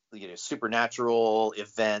supernatural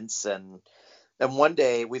events, and one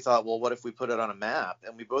day we thought, well, what if we put it on a map?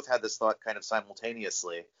 And we both had this thought kind of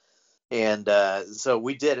simultaneously. And so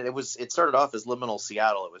we did it. It started off as Liminal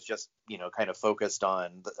Seattle. It was just, kind of focused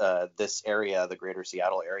on this area, the greater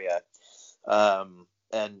Seattle area.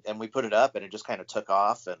 And we put it up, and it just kind of took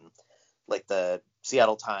off. And like the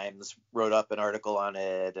Seattle Times wrote up an article on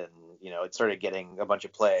it, and, it started getting a bunch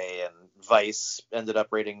of play, and Vice ended up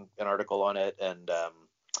writing an article on it. And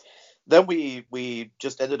then we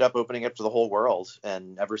just ended up opening up to the whole world.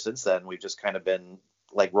 And ever since then, we've just kind of been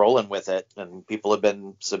like rolling with it, and people have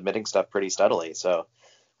been submitting stuff pretty steadily, so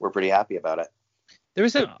we're pretty happy about it.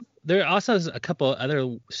 There also is a couple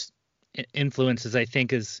other influences, I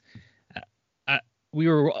think, is we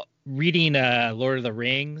were reading Lord of the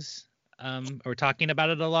Rings, or talking about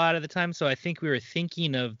it a lot at the time, so I think we were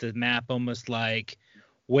thinking of the map almost like,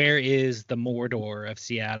 where is the Mordor of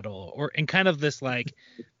Seattle, and kind of this like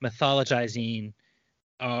mythologizing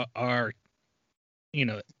our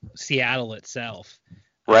Seattle itself,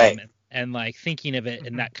 right? And like thinking of it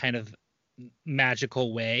in that kind of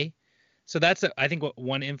magical way. So that's I think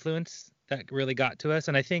one influence that really got to us.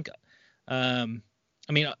 And I think,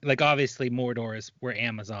 like obviously Mordor is where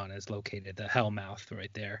Amazon is located, the Hellmouth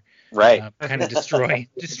right there, right? Kind of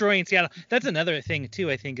destroying Seattle. That's another thing too,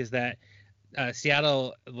 I think, is that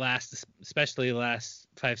Seattle especially the last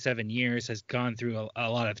 5-7 years, has gone through a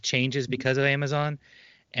lot of changes because of Amazon.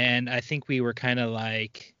 And I think we were kind of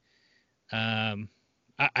like, I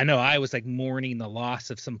know I was like mourning the loss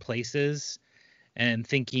of some places, and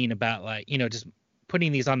thinking about like, just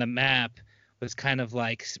putting these on the map was kind of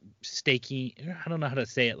like staking. I don't know how to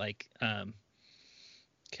say it. Like, kind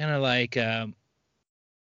of like,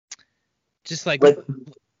 just like,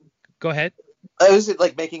 go ahead. I was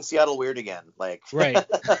like making Seattle weird again, like right,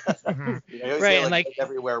 right, and like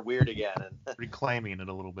everywhere weird again, and reclaiming it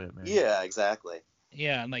a little bit, man. Yeah, exactly.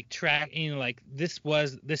 Yeah, and like tracking, like this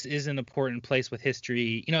is an important place with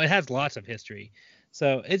history. It has lots of history,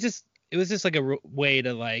 so it was just like a way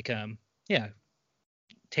to like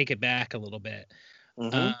take it back a little bit.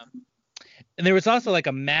 Mm-hmm. And there was also like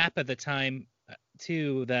a map at the time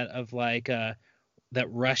too that of like that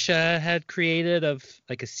Russia had created of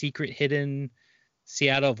like a secret hidden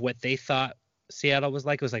Seattle of what they thought Seattle was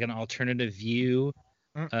like. It was like an alternative view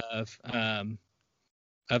of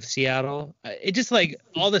Seattle. It just like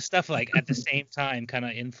all this stuff like at the same time kind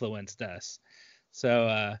of influenced us.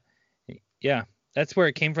 So yeah, that's where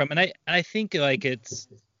it came from. And I think like it's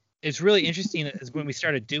really interesting is when we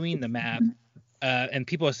started doing the map and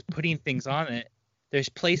people are putting things on it. There's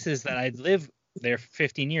places that I'd lived there for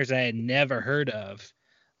 15 years I had never heard of.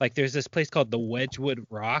 Like there's this place called the Wedgwood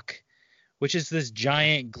Rock, which is this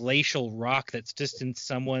giant glacial rock that's just in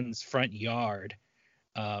someone's front yard,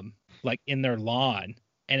 like in their lawn,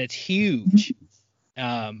 and it's huge.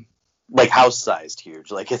 Like house-sized huge.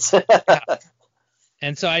 Like it's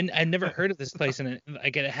And so I never heard of this place, and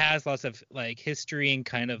it has lots of like history and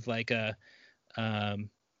kind of like a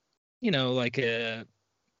like a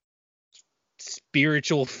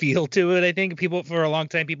spiritual feel to it. I think for a long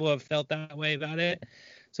time people have felt that way about it.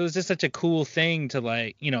 So it's just such a cool thing to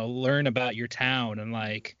like, learn about your town, and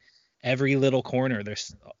like every little corner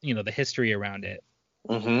there's, the history around it.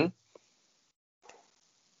 Mm-hmm.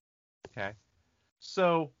 Okay.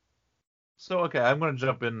 So okay, I'm gonna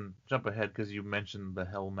jump ahead because you mentioned the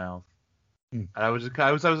Hellmouth. And I was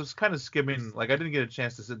kind of skimming, like I didn't get a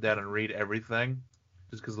chance to sit down and read everything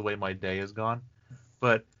just because of the way my day has gone.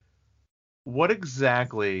 But what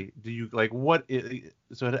exactly do you like?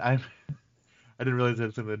 I didn't realize it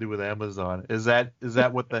had something to do with Amazon. Is that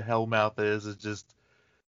what the Hellmouth is? Is just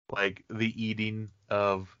like the eating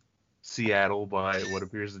of Seattle by what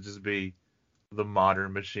appears to just be the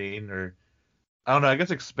modern machine, or I don't know. I guess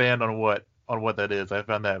expand on what that is. I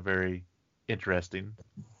found that very interesting.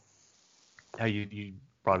 How you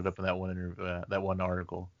brought it up in that one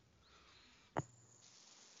article.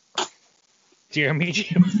 Jeremy.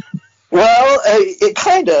 Well, it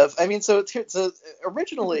kind of. I mean, so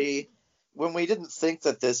originally, when we didn't think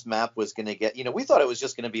that this map was going to get, we thought it was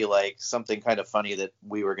just going to be like something kind of funny that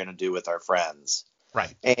we were going to do with our friends.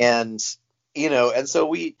 Right. And, and so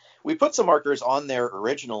we put some markers on there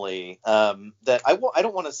originally that I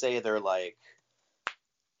don't want to say they're like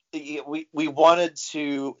we wanted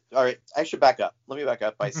to. All right, I should back up. Let me back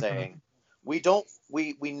up by saying we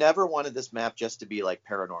never wanted this map just to be like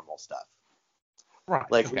paranormal stuff. Right.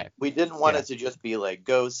 Like Okay. we didn't want it to just be like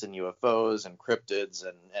ghosts and UFOs and cryptids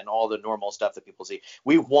and all the normal stuff that people see.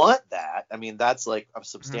 We want that. I mean, that's like a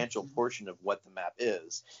substantial portion of what the map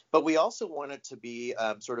is. But we also want it to be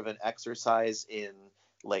sort of an exercise in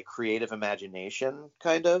like creative imagination,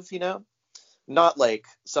 kind of, you know, not like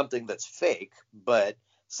something that's fake, but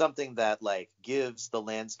something that like gives the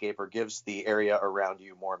landscape or gives the area around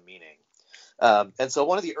you more meaning. And so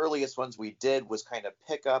one of the earliest ones we did was kind of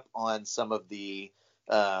pick up on some of the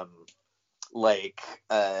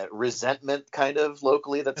resentment kind of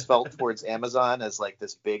locally that's felt towards Amazon as like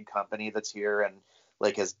this big company that's here and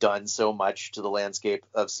like has done so much to the landscape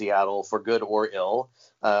of Seattle for good or ill,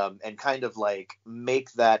 and kind of like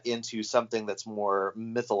make that into something that's more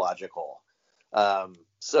mythological.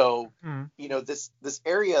 So, you know, this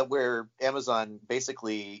area where Amazon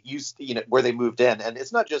basically used, you know, where they moved in, and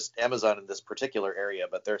it's not just Amazon in this particular area,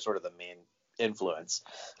 but they're sort of the main influence.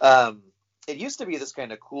 It used to be this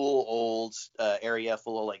kind of cool old area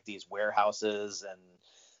full of like these warehouses and,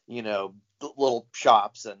 you know, little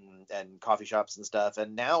shops and coffee shops and stuff.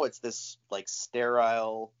 And now it's this like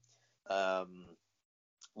sterile,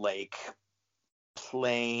 like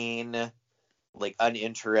plain, like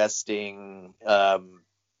uninteresting,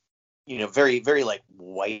 you know, very, very like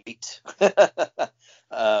white,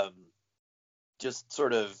 just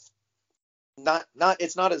sort of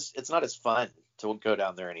it's not as fun to go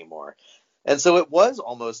down there anymore. And so it was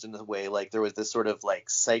almost in a way like there was this sort of like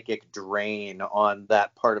psychic drain on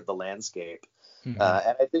that part of the landscape. And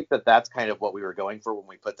I think that that's kind of what we were going for when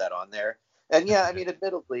we put that on there. And yeah, I mean,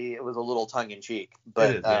 admittedly, it was a little tongue in cheek,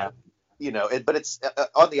 but you know, but it's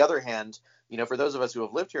on the other hand, you know, for those of us who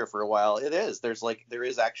have lived here for a while, there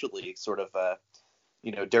is actually sort of a,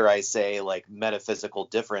 you know, dare I say, like metaphysical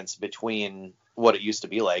difference between what it used to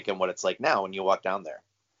be like and what it's like now when you walk down there.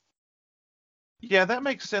 Yeah, that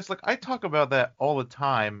makes sense. Like I talk about that all the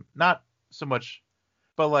time, not so much,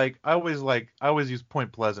 but like I always use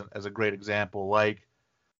Point Pleasant as a great example. Like,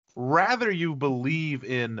 rather you believe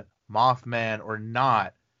in Mothman or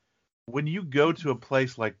not, when you go to a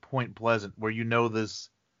place like Point Pleasant where you know this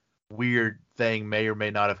weird thing may or may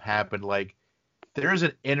not have happened, like there's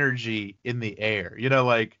an energy in the air, you know,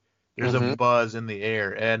 like there's a buzz in the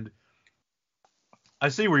air. And I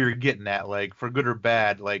see where you're getting at, like for good or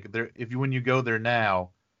bad, like when you go there now,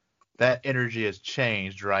 that energy has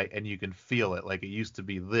changed, right? And you can feel it. Like it used to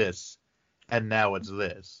be this and now it's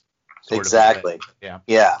this. Exactly.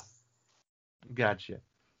 Yeah. Gotcha.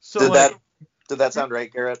 So did that sound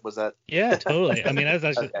right, Garrett? Was that? Yeah, totally. I mean, that's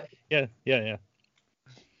actually yeah.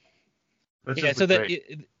 Yeah, so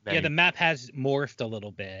the map has morphed a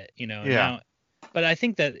little bit, you know. Yeah. Now, but I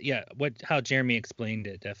think that how Jeremy explained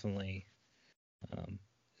it definitely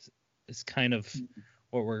is kind of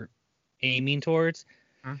what we're aiming towards.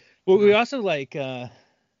 Well, we also like I'm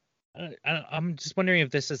just wondering if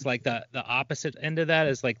this is like the opposite end of that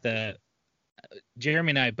is like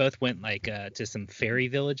Jeremy and I both went like to some fairy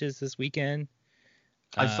villages this weekend.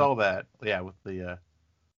 I saw that, yeah, with the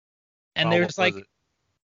and there's like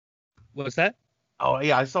what was that? Oh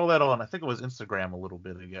yeah, I saw that on, I think it was Instagram a little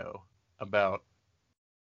bit ago, about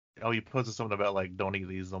you posted something about like don't eat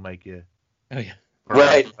these, they'll make you. Oh yeah.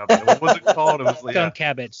 Right. What was it called? It was skunk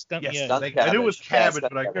cabbage. Skunk cabbage. I knew it was cabbage,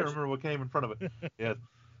 but I can't remember what came in front of it. Yeah.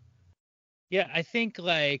 Yeah, I think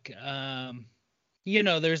like you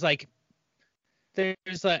know, there's like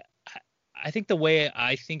I think the way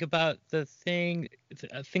I think about things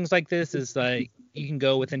like this is like you can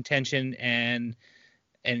go with intention and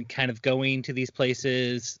kind of going to these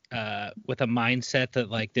places with a mindset that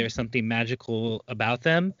like there's something magical about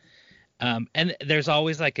them, and there's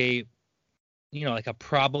always like a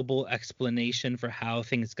probable explanation for how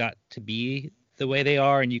things got to be the way they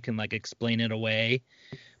are, and you can like explain it away.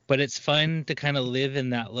 But it's fun to kind of live in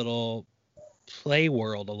that little play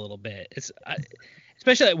world a little bit. It's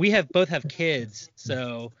especially we both have kids,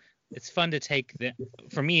 so it's fun to take them.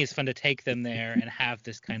 For me, it's fun to take them there and have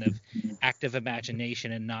this kind of active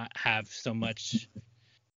imagination and not have so much,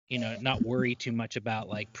 you know, not worry too much about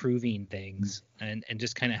like proving things and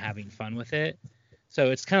just kind of having fun with it.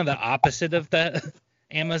 So it's kind of the opposite of the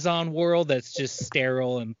Amazon world that's just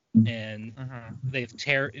sterile and they've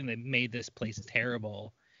made this place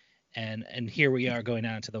terrible. And here we are going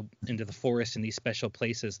out into the forest in these special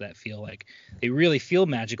places that feel like they really feel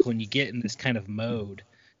magical when you get in this kind of mode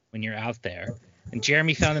when you're out there. And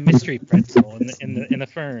Jeremy found a mystery pretzel in the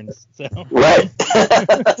ferns. So right.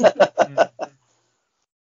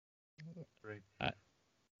 Great.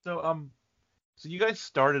 So So you guys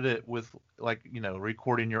started it with like,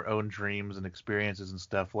 recording your own dreams and experiences and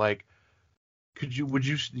stuff. Like, would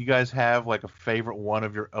you guys have like a favorite one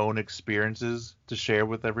of your own experiences to share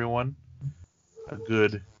with everyone? A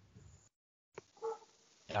good,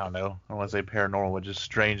 I don't know, I don't want to say paranormal, but just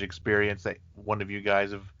strange experience that one of you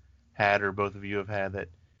guys have had or both of you have had that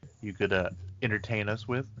you could entertain us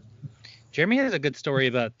with. Jeremy has a good story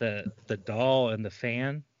about the doll and the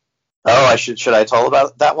fan. Oh, should I tell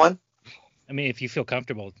about that one? I mean, if you feel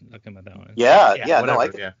comfortable talking about that one. Yeah, whatever, no,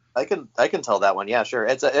 I can tell that one. Yeah, sure.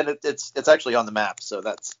 It's actually on the map, so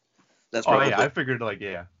that's oh yeah, I figured that'd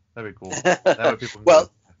be cool. That way people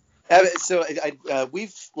well, so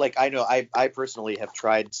I personally have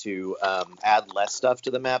tried to add less stuff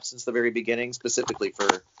to the map since the very beginning, specifically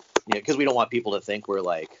for because we don't want people to think we're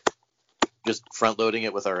like just front loading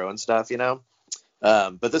it with our own stuff,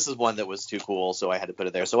 But this is one that was too cool, so I had to put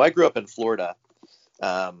it there. So I grew up in Florida.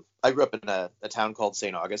 I grew up in a town called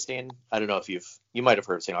St. Augustine. I don't know if you might have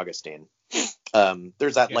heard of St. Augustine.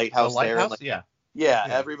 There's that lighthouse there. Yeah,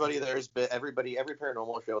 everybody there's been every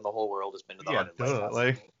paranormal show in the whole world has been to the haunted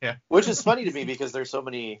lighthouse. Which is funny to me because there's so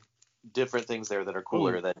many different things there that are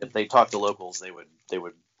cooler that if they talk to locals they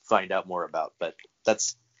would find out more about. But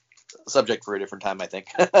that's a subject for a different time, I think.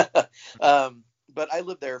 But I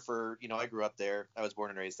lived there for, I grew up there. I was born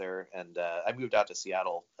and raised there, and I moved out to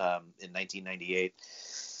Seattle in 1998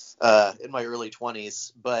 in my early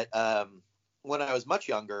 20s. But when I was much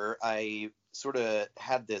younger, I sort of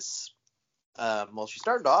had this. She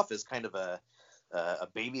started off as kind of a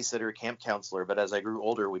babysitter, camp counselor, but as I grew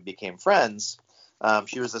older, we became friends.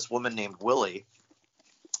 She was this woman named Willie,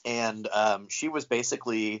 and she was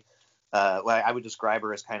basically. I would describe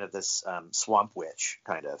her as kind of this swamp witch,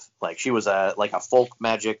 kind of like she was a folk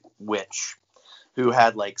magic witch who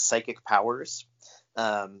had like psychic powers,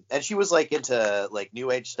 and she was like into like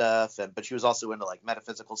new age stuff, but she was also into like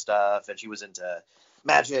metaphysical stuff, and she was into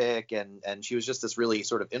magic, and she was just this really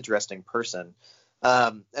sort of interesting person.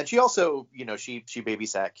 And she also, she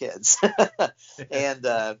babysat kids,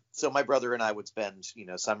 and so my brother and I would spend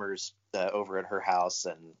summers over at her house,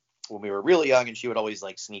 and when we were really young, and she would always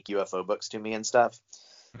like sneak UFO books to me and stuff.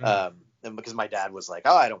 And because my dad was like,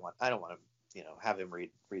 oh, I don't want to, have him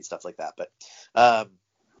read stuff like that. But,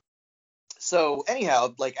 so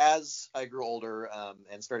anyhow, like as I grew older,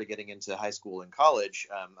 and started getting into high school and college,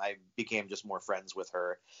 I became just more friends with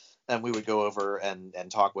her, and we would go over and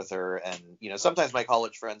talk with her. And, sometimes my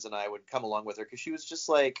college friends and I would come along with her because she was just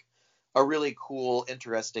like a really cool,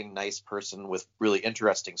 interesting, nice person with really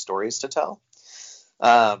interesting stories to tell.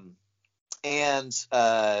 And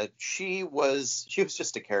she was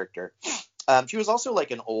just a character. She was also like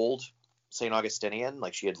an old St. Augustinian,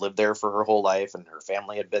 like she had lived there for her whole life and her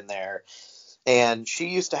family had been there. And she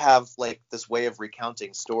used to have like this way of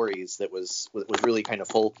recounting stories that was really kind of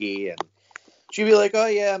folky. And she'd be like, oh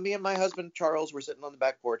yeah, me and my husband Charles were sitting on the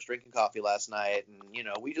back porch drinking coffee last night,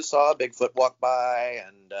 and we just saw a Bigfoot walk by,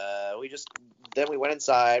 and then we went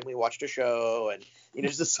inside and we watched a show, and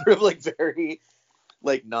just sort of like very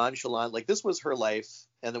like nonchalant, like this was her life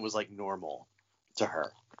and it was like normal to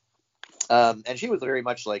her. And she was very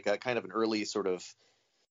much like a kind of an early sort of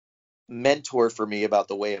mentor for me about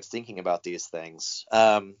the way of thinking about these things.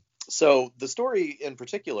 So the story in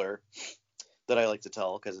particular that I like to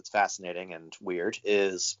tell because it's fascinating and weird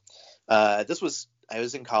is I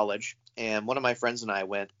was in college, and one of my friends and I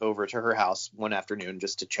went over to her house one afternoon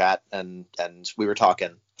just to chat, and we were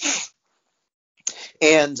talking.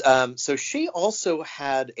 And so she also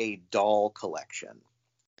had a doll collection.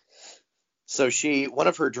 So one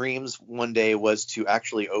of her dreams one day was to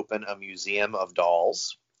actually open a museum of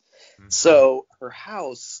dolls. Mm-hmm. So her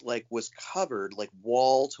house like was covered like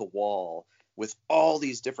wall to wall with all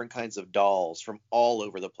these different kinds of dolls from all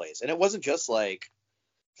over the place. And it wasn't just like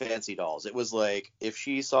fancy dolls. It was like if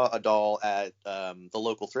she saw a doll at the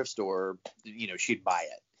local thrift store, she'd buy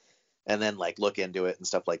it and then like look into it and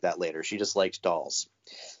stuff like that later. She just liked dolls.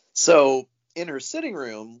 So in her sitting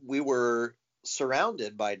room, we were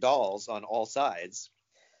surrounded by dolls on all sides.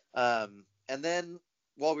 And then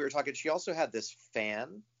while we were talking, she also had this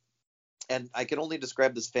fan, and I can only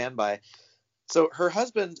describe this fan by, so her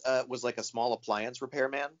husband was like a small appliance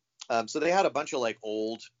repairman. So they had a bunch of like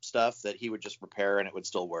old stuff that he would just repair and it would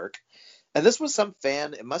still work. And this was some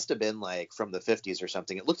fan. It must have been like from the 50s or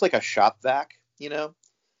something. It looked like a shop vac,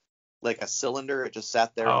 like a cylinder. It just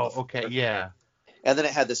sat there. Oh, okay. Yeah. And then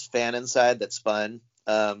it had this fan inside that spun.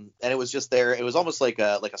 And it was just there. It was almost like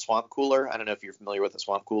a swamp cooler. I don't know if you're familiar with a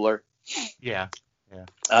swamp cooler. Yeah.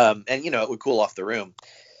 And it would cool off the room.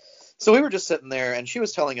 So we were just sitting there, and she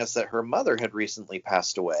was telling us that her mother had recently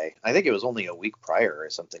passed away. I think it was only a week prior or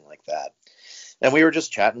something like that. And we were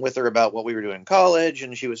just chatting with her about what we were doing in college,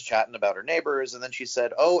 and she was chatting about her neighbors. And then she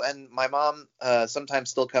said, "Oh, and my mom sometimes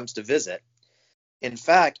still comes to visit. In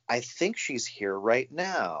fact, I think she's here right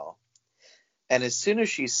now." And as soon as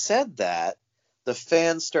she said that, the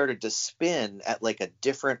fan started to spin at like a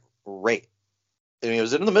different rate. I mean, it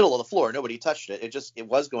was in the middle of the floor. Nobody touched it. It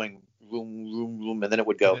was going boom, boom, boom, and then it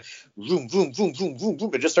would go boom, boom, boom, boom, boom,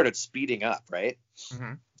 boom. It just started speeding up, right?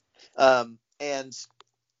 Mm-hmm. And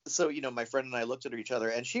so, my friend and I looked at each other,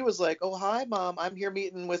 and she was like, "Oh, hi, Mom. I'm here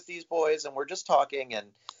meeting with these boys, and we're just talking. And,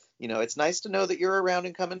 it's nice to know that you're around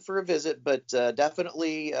and coming for a visit, but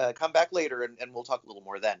definitely come back later, and we'll talk a little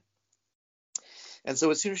more then." And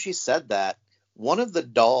so as soon as she said that, one of the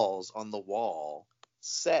dolls on the wall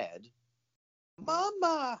said,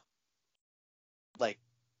 "Mama," like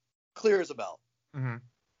clear as a bell. Mm-hmm.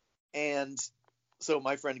 And so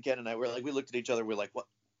my friend Ken and I were like, we looked at each other. We're like,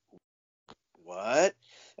 what?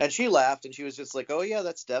 And she laughed, and she was just like, "Oh yeah,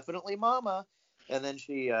 that's definitely Mama." And then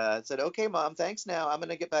she said, "Okay, Mom, thanks. Now I'm going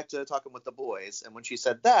to get back to talking with the boys." And when she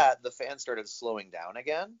said that, the fan started slowing down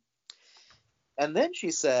again. And then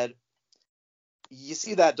she said, "You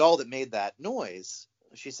see that doll that made that noise?"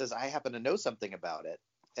 She says, "I happen to know something about it."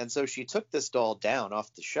 And so she took this doll down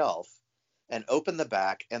off the shelf and opened the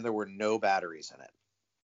back, and there were no batteries in it.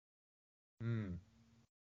 Mm.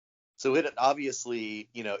 So it had obviously,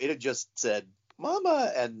 it had just said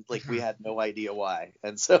 "Mama," and like we had no idea why.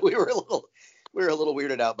 And so we were a little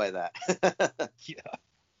weirded out by that.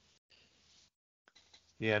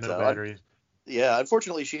 Yeah, no batteries. Yeah,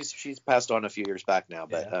 unfortunately, she's passed on a few years back now,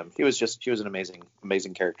 but she was an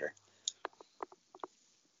amazing character.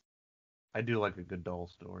 I do like a good doll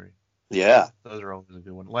story. Yeah, those are always a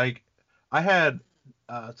good one. Like, I had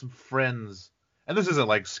some friends, and this isn't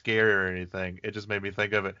like scary or anything. It just made me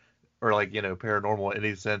think of it, or like paranormal in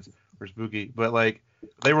any sense or spooky. But like,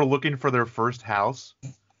 they were looking for their first house.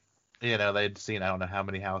 They'd seen I don't know how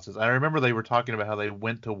many houses. I remember they were talking about how they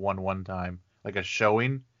went to one time, like a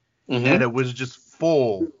showing. Mm-hmm. And it was just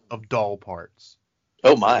full of doll parts.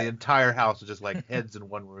 Oh my! The entire house was just like heads in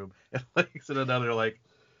one room and legs in another. Like,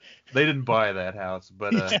 they didn't buy that house,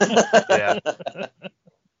 but yeah,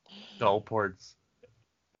 doll parts.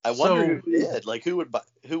 I wonder who did. Like, who would buy?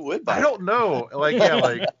 I don't know. Like, yeah,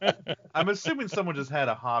 like I'm assuming someone just had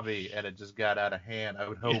a hobby and it just got out of hand. I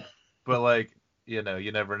would hope, but like you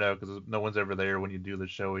never know because no one's ever there when you do the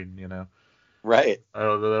showing. Right. I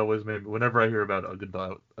don't know, that always made me, whenever I hear about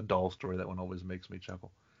a doll story, that one always makes me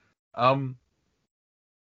chuckle. I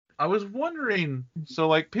was wondering, so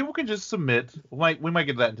like people can just submit. We might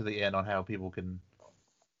get that into the end on how people can,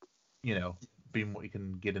 we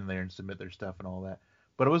can get in there and submit their stuff and all that.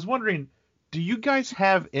 But I was wondering, do you guys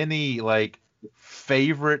have any like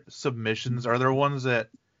favorite submissions? Are there ones that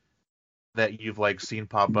you've like seen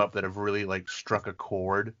pop up that have really like struck a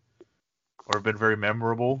chord or have been very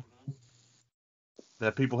memorable?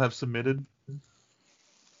 That people have submitted?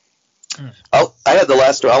 I had the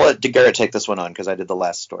last story. I'll let Garrett take this one on because I did the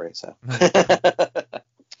last story. So.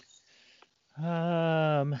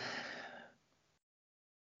 I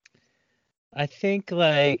think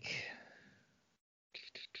like,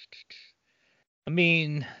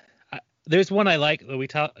 there's one I like that we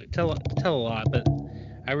tell a lot, but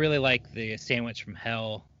I really like the Sandwich from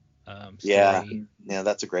Hell story. Yeah,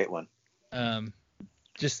 that's a great one.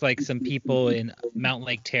 Just like some people in Mountain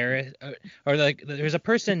Lake Terrace, or like there's a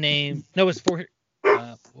person named Lake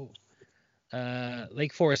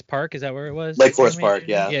Forest Park. Is that where it was? Lake Forest Park,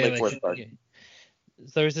 yeah. Lake Forest Park. Yeah.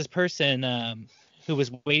 So there's this person who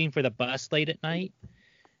was waiting for the bus late at night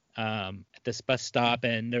at this bus stop,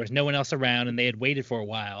 and there was no one else around, and they had waited for a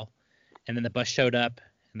while, and then the bus showed up,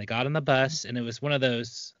 and they got on the bus, and it was one of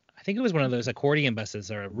those. I think it was one of those accordion buses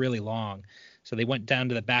that are really long. So they went down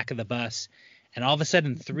to the back of the bus. And all of a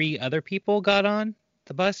sudden, 3 other people got on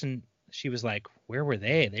the bus, and she was like, where were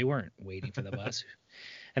they? They weren't waiting for the bus.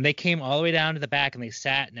 And they came all the way down to the back, and they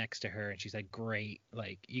sat next to her, and she's like, great.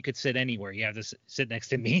 Like, you could sit anywhere. You have to sit next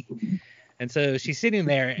to me. And so she's sitting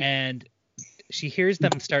there, and she hears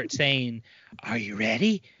them start saying, are you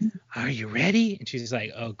ready? Are you ready? And she's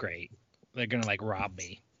like, oh, great. They're going to, like, rob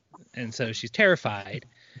me. And so she's terrified.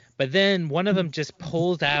 But then one of them just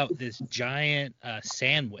pulls out this giant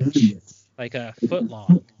sandwich, like a foot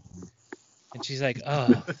long, and she's like,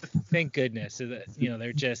 oh, thank goodness. So that,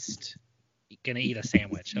 they're just gonna eat a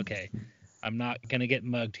sandwich. Okay, I'm not gonna get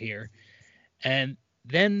mugged here. And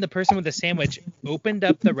then the person with the sandwich opened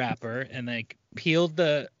up the wrapper and like peeled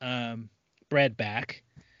the bread back,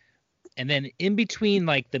 and then in between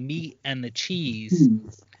like the meat and the cheese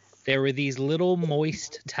there were these little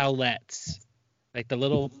moist towelettes like the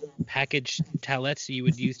little packaged towelettes you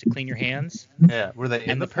would use to clean your hands. Yeah, were they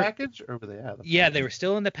in the package or were they out? Yeah, they were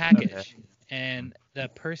still in the package. Okay. And the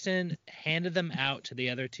person handed them out to the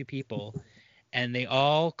other two people, and they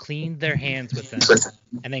all cleaned their hands with them,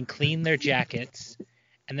 and then cleaned their jackets,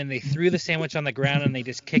 and then they threw the sandwich on the ground and they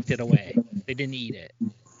just kicked it away. They didn't eat it.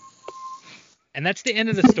 And that's the end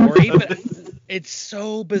of the story, but it's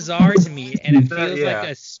so bizarre to me, and it feels like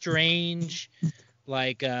a strange,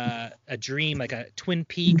 like a dream, like a Twin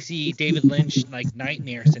Peaksy David Lynch like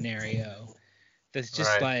nightmare scenario. That's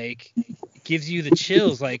just like gives you the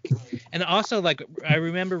chills, like, and also like I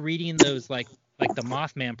remember reading those like the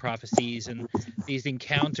Mothman prophecies and these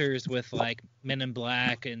encounters with like Men in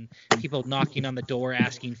Black and people knocking on the door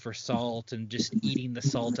asking for salt and just eating the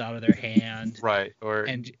salt out of their hand. Right. Or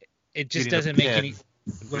and it just doesn't make any.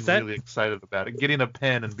 What's that? Really excited about it. Getting a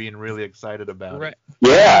pen and being really excited about it.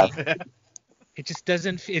 Yeah. It just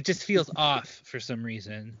doesn't. It just feels off for some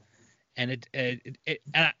reason, and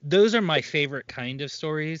those are my favorite kind of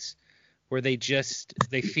stories, where they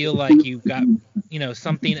feel like you've got,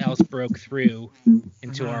 something else broke through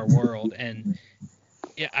into our world, and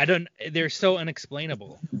they're so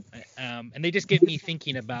unexplainable, and they just get me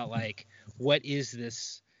thinking about like, what is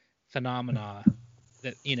this phenomena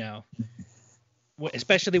that,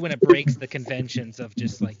 especially when it breaks the conventions of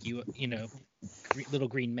just like little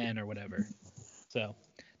green men or whatever. So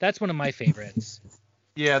that's one of my favorites.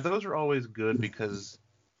 Yeah, those are always good because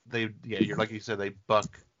you're like you said, they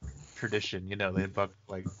buck tradition. They buck,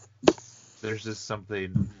 like, there's just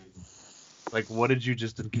something like, what did you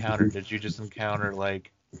just encounter? Did you just encounter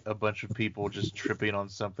like a bunch of people just tripping on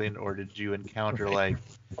something, or did you encounter like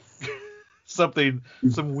some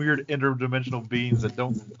weird interdimensional beings that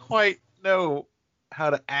don't quite know how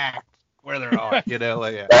to act where they're on?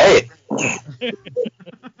 Right.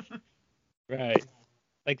 Right.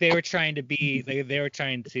 Like they were trying to be, they were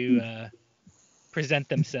trying to present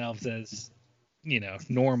themselves as,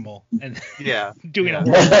 normal and doing a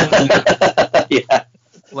horrible yeah.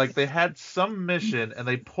 Like they had some mission and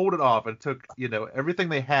they pulled it off and took, everything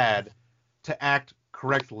they had to act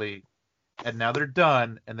correctly, and now they're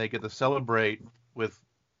done and they get to celebrate with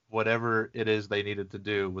whatever it is they needed to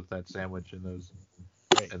do with that sandwich and those.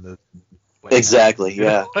 Right. And the exactly.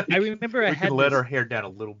 Yeah. I remember we can let our hair down a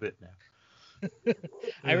little bit now.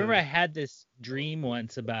 I remember I had this dream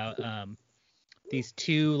once about these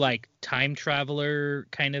two like time traveler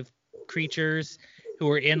kind of creatures who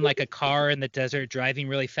were in like a car in the desert driving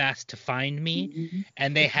really fast to find me,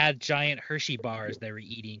 and they had giant Hershey bars they were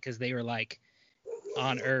eating because they were like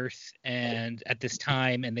on Earth and at this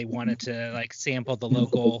time, and they wanted to like sample the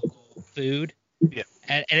local food. Yeah.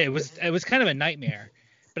 And it was kind of a nightmare,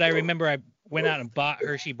 but I remember I went out and bought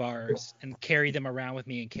Hershey bars and carried them around with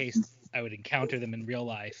me in case I would encounter them in real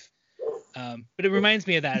life. But it reminds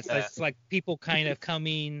me of that. It's like people kind of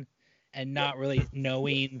coming and not really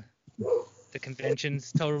knowing the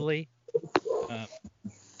conventions totally.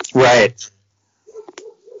 Right.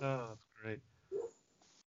 Oh, that's great.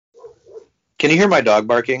 Can you hear my dog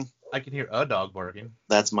barking? I can hear a dog barking.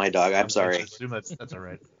 That's my dog. I'm sorry. I assume that's all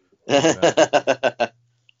right.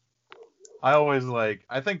 I always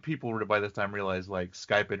I think people by this time realize like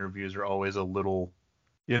Skype interviews are always a little,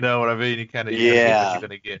 you know what I mean? You kind of get what you're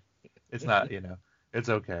gonna get. It's not, it's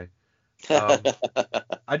okay.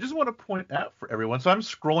 I just want to point out for everyone. So I'm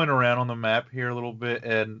scrolling around on the map here a little bit,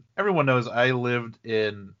 and everyone knows I lived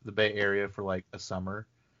in the Bay Area for like a summer,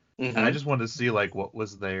 and I just wanted to see like what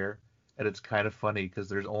was there. And it's kind of funny because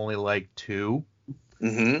there's only like two,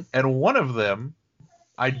 and one of them,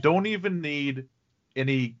 I don't even need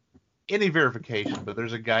any verification, but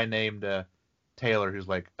there's a guy named Taylor who's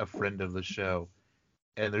like a friend of the show,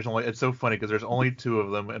 and it's so funny because there's only two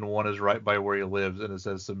of them, and one is right by where he lives, and it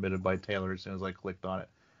says submitted by Taylor as soon as I clicked on it.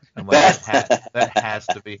 I'm like, that has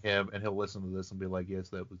to be him, and he'll listen to this and be like, yes,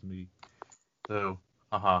 that was me. So,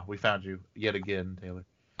 we found you yet again, Taylor.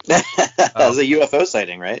 That was a UFO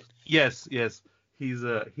sighting, right? Yes. He's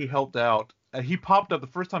he helped out. He popped up the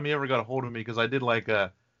first time he ever got a hold of me because I did like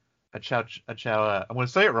a chow. I'm going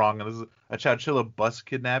to say it wrong. And this is a Chowchilla bus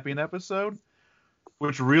kidnapping episode,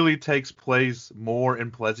 which really takes place more in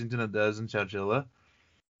Pleasanton than it does in Chowchilla,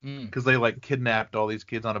 because they like kidnapped all these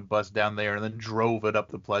kids on a bus down there and then drove it up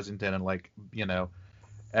to Pleasanton and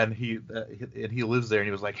and he lives there, and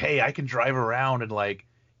he was like, hey, I can drive around and like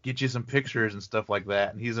get you some pictures and stuff like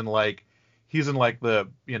that. And he's in the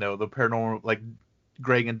the paranormal, like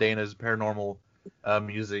Greg and Dana's paranormal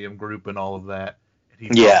museum group and all of that. And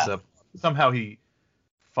he pops up. Somehow he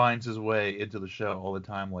finds his way into the show all the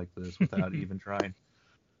time like this without even trying.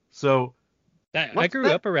 So I grew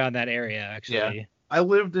up around that area, actually. Yeah. I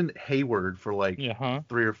lived in Hayward for like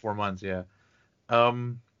 3 or 4 months. Yeah.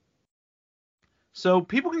 So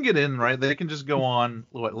people can get in, right? They can just go on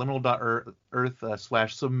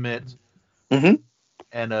liminal.earth/submit and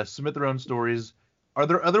submit their own stories. Are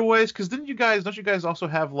there other ways? Because don't you guys also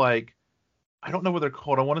have like, I don't know what they're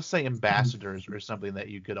called. I want to say ambassadors or something that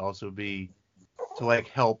you could also be to like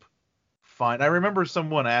help find. I remember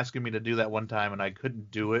someone asking me to do that one time and I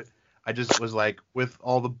couldn't do it. I just was like, with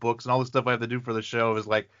all the books and all the stuff I have to do for the show, I was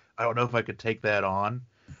like, I don't know if I could take that on.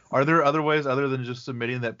 Are there other ways other than just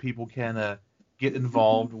submitting that people can get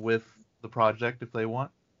involved with the project if they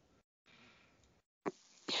want?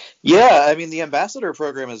 Yeah, I mean, the ambassador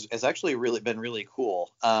program has actually been really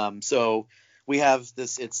cool. So we have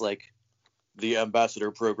this, it's like the ambassador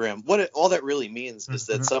program. All that really means is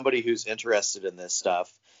that somebody who's interested in this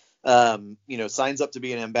stuff, signs up to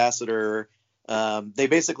be an ambassador. They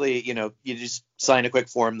basically, you just sign a quick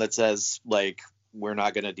form that says like, we're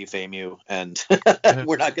not going to defame you and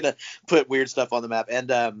we're not going to put weird stuff on the map.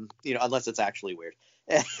 And, unless it's actually weird.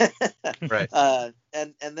 Right. And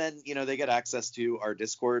then, they get access to our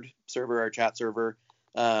Discord server, our chat server.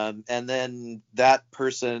 And then that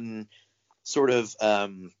person sort of,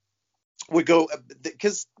 would go,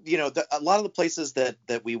 because, a lot of the places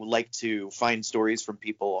that we would like to find stories from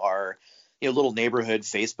people are, little neighborhood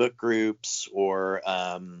Facebook groups or,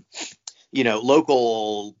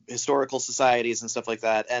 local historical societies and stuff like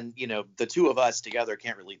that. And, the two of us together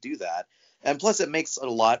can't really do that. And plus it makes it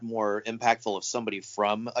a lot more impactful if somebody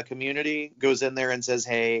from a community goes in there and says,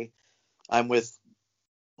 hey, I'm with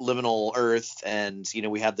Liminal Earth and,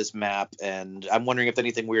 we have this map and I'm wondering if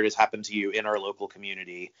anything weird has happened to you in our local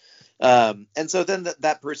community. And so then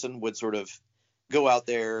that person would sort of go out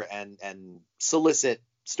there and solicit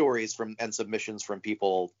stories and submissions from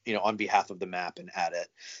people, on behalf of the map and add it.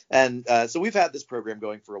 And so we've had this program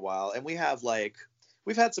going for a while, and we've had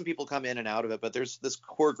some people come in and out of it, but there's this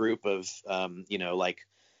core group of,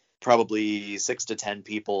 probably 6 to 10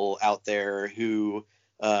 people out there who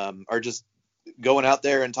are just going out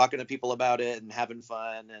there and talking to people about it and having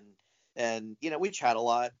fun. And we chat a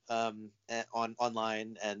lot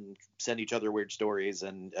online and send each other weird stories.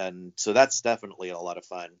 And so that's definitely a lot of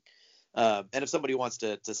fun. And if somebody wants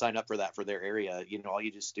to sign up for that for their area, all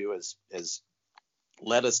you just do is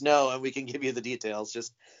let us know and we can give you the details.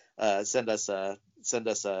 Just send us a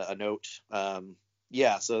note. So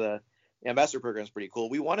the ambassador program is pretty cool.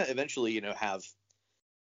 We want to eventually, have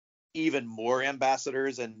even more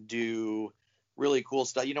ambassadors and do really cool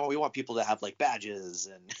stuff. We want people to have like badges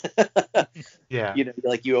and yeah,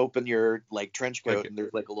 like you open your like trench coat and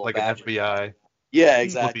there's like a little like badge. An FBI. Yeah,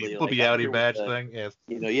 exactly. Flippy Outy badge thing.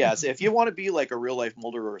 Yes. So if you want to be like a real life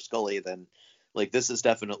Mulder or Scully, then like this is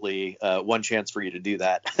definitely one chance for you to do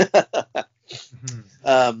that.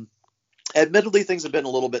 Admittedly, things have been a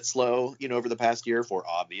little bit slow, over the past year for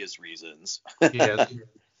obvious reasons. Yes.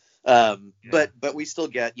 But we still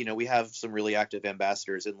get, we have some really active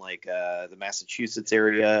ambassadors in like the Massachusetts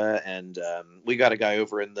area, and we got a guy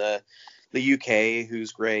over in the UK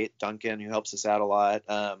who's great, Duncan, who helps us out a lot.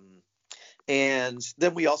 And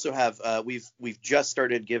then we also have we've just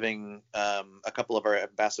started giving a couple of our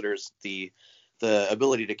ambassadors the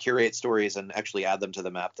ability to curate stories and actually add them to the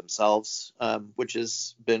map themselves, which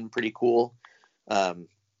has been pretty cool.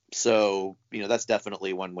 So that's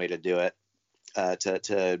definitely one way to do it,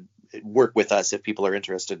 to work with us if people are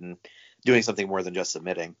interested in doing something more than just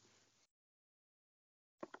submitting.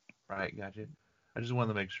 Right, gotcha. I just wanted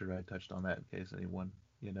to make sure I touched on that in case anyone,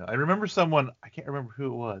 I remember someone, I can't remember who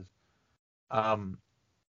it was,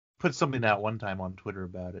 put something out one time on Twitter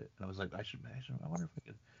about it, and I was like, I wonder if I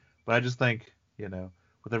could, but I just think,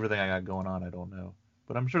 with everything I got going on, I don't know,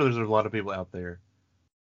 but I'm sure there's a lot of people out there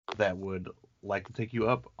that would like to take you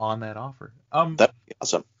up on that offer. That'd be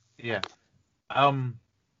awesome. Yeah. I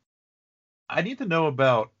need to know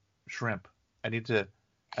about shrimp. I need to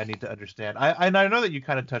understand. I know that you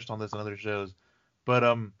kind of touched on this on other shows, but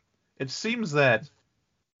it seems that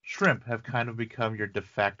shrimp have kind of become your de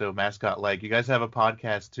facto mascot. Like, you guys have a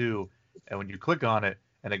podcast too, and when you click on it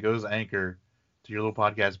and it goes anchor to your little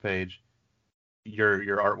podcast page,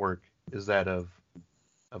 your artwork is that of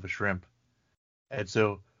a shrimp. And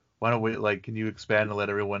so why don't we, like, can you expand and let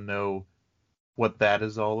everyone know what that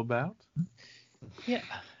is all about? Yeah.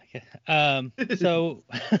 So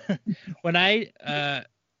when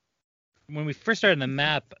we first started the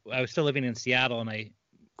map, I was still living in Seattle, and I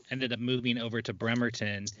ended up moving over to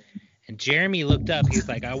Bremerton. And Jeremy looked up. He was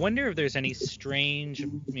like, I wonder if there's any strange,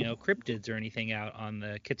 cryptids or anything out on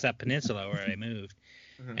the Kitsap Peninsula where I moved.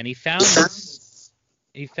 Mm-hmm. And he found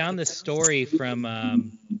this story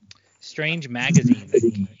from strange magazine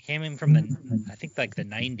that came in from I think like the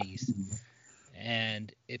 90s.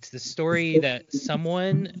 And it's the story that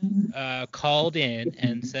someone called in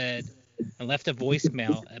and left a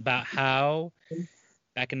voicemail about how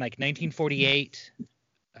back in like 1948,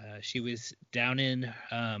 she was down in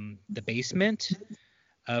the basement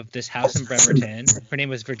of this house in Bremerton. Her name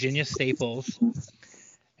was Virginia Staples,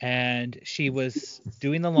 and she was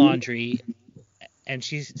doing the laundry. And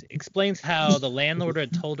she explains how the landlord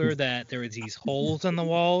had told her that there was these holes in the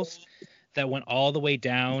walls that went all the way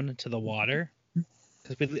down to the water.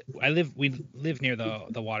 Because we live near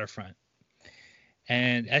the waterfront.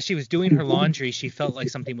 And as she was doing her laundry, she felt like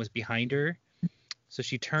something was behind her. So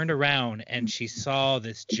she turned around and she saw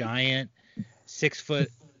this giant 6-foot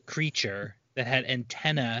creature that had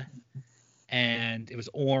antenna, and it was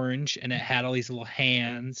orange, and it had all these little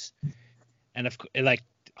hands, and it like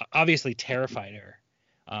obviously terrified her.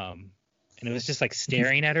 And it was just like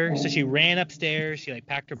staring at her. So she ran upstairs. She like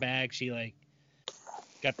packed her bag. She like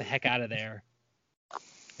got the heck out of there.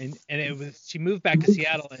 And she moved back to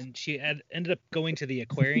Seattle, and she ended up going to the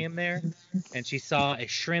aquarium there, and she saw a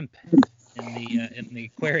shrimp in the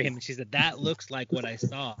aquarium, and she said, that looks like what I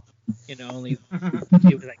saw, only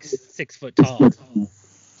it was like 6 foot tall.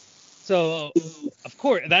 So of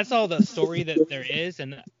course that's all the story that there is,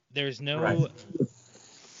 and there's no right.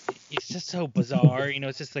 It's just so bizarre,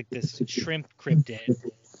 it's just like this shrimp cryptid.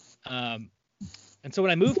 And so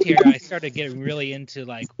when I moved here, I started getting really into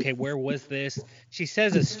like, okay, where was this? She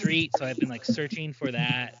says a street, so I've been like searching for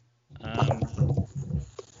that. Hold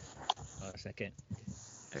on a second.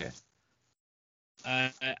 Okay.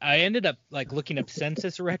 I ended up like looking up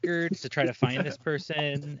census records to try to find this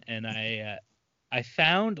person, and I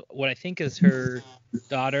found what I think is her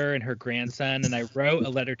daughter and her grandson, and I wrote a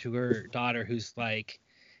letter to her daughter who's like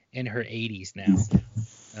in her 80s now.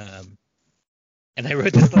 And I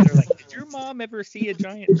wrote this letter like, did your mom ever see a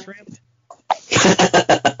giant shrimp?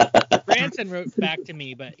 Grandson wrote back to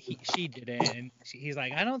me, but she didn't. And he's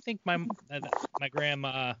like, I don't think my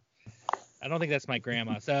grandma, I don't think that's my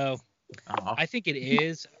grandma. So I think it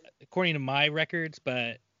is, according to my records,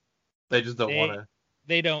 but they just don't want to.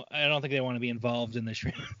 I don't think they want to be involved in the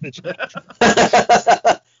shrimp.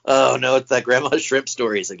 Oh no, it's that grandma shrimp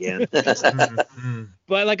stories again.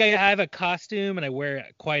 But like I have a costume and I wear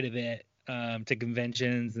it quite a bit. To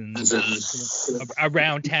conventions and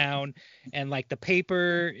around town, and like the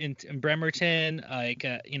paper in Bremerton, like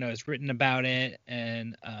is written about it,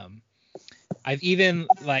 and I've even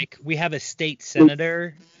like we have a state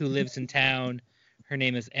senator who lives in town. Her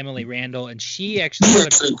name is Emily Randall, and she actually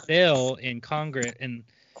put a bill in Congress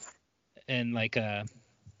and like a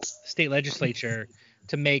state legislature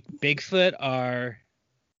to make Bigfoot our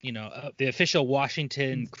the official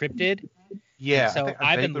Washington cryptid. Yeah. And so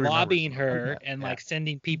I've been lobbying her and like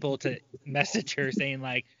sending people to message her saying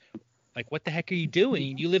like what the heck are you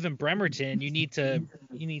doing? You live in Bremerton. You need to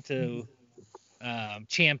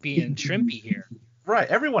champion Shrimpy here. Right.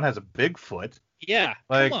 Everyone has a Bigfoot. Yeah.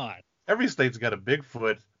 Like, come on. Every state's got a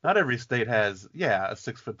Bigfoot. Not every state has a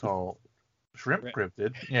 6 foot tall shrimp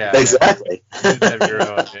cryptid. Yeah. Exactly.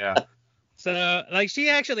 Yeah. So, like, she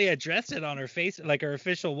actually addressed it on her like her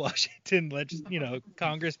official Washington,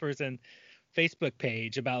 congressperson Facebook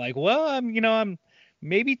page about like, well, I'm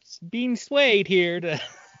maybe being swayed here to.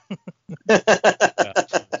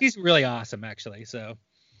 She's really awesome, actually. So,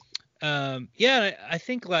 I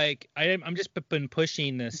think like I'm just been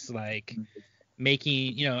pushing this, like,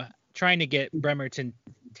 making trying to get Bremerton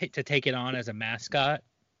to take it on as a mascot,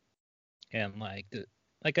 and like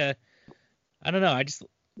I don't know, I just.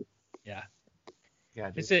 Yeah. Yeah.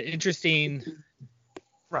 It's an interesting.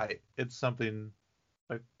 Right. It's something.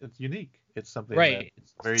 Like, it's unique. It's something. Right.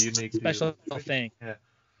 It's very unique. Special thing. Yeah.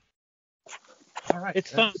 All right.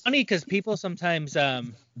 It's funny because people sometimes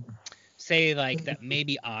say like that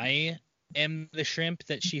maybe I am the shrimp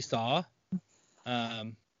that she saw,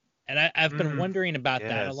 and I've been wondering about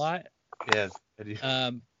that a lot. Yes.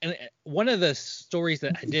 And one of the stories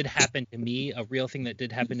that did happen to me, a real thing that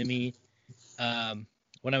did happen to me.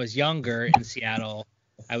 When I was younger in Seattle,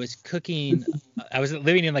 I was cooking. I was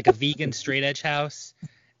living in like a vegan straight edge house,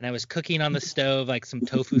 and I was cooking on the stove like some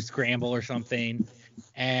tofu scramble or something.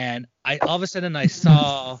 And all of a sudden I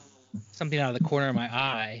saw something out of the corner of my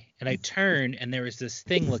eye, and I turned, and there was this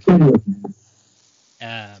thing looking at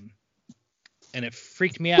me. And it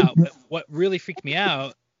freaked me out. But what really freaked me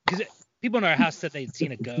out, because people in our house said they'd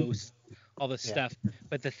seen a ghost, all this stuff,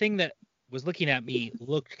 but the thing that was looking at me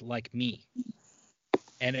looked like me.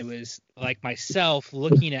 And it was like myself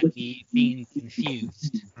looking at me being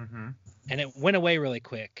confused. Mm-hmm. And it went away really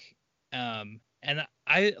quick. And And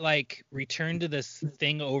I like return to this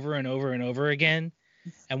thing over and over and over again.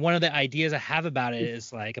 And one of the ideas I have about it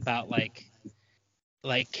is like about like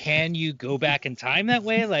can you go back in time that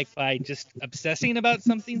way, like by just obsessing about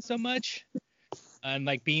something so much and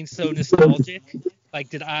like being so nostalgic?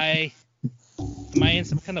 Like am I in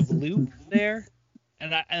some kind of loop there?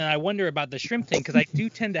 And I wonder about the shrimp thing, because I do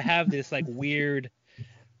tend to have this like weird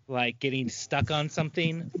like getting stuck on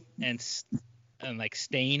something and like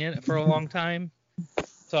staying in it for a long time.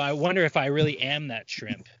 So I wonder if I really am that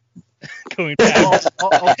shrimp going back.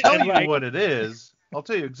 I'll tell you what it is. I'll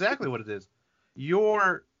tell you exactly what it is.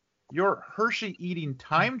 Your Hershey eating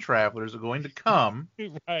time travelers are going to come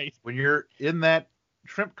right when you're in that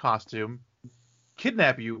shrimp costume,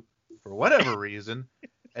 kidnap you for whatever reason,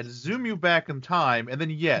 and zoom you back in time, and then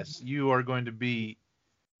yes, you are going to be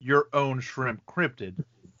your own shrimp cryptid,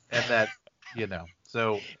 and that,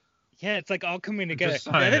 so yeah, it's like all coming together.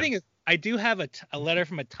 The other thing is, I do have a letter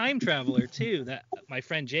from a time traveler too that my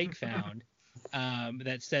friend Jake found,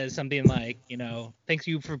 that says something like, thanks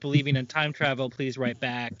you for believing in time travel. Please write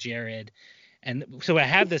back, Jared. And so I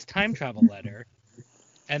have this time travel letter,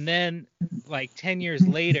 and then like 10 years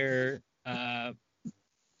later,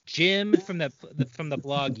 Jim from the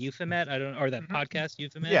blog Euphemet, or that podcast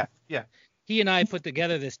Euphemet. Yeah. He and I put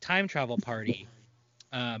together this time travel party,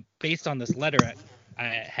 based on this letter I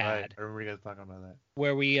had. Right. I remember you guys talking about that.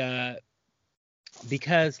 Where we,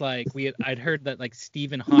 because like I'd heard that like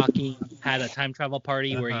Stephen Hawking had a time travel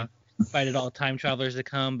party where he invited all time travelers to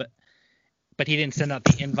come, but he didn't send out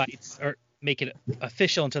the invites or make it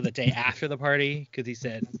official until the day after the party, because he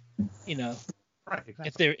said, right,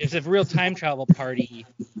 exactly. if it's a real time travel party,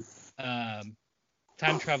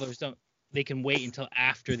 time travelers they can wait until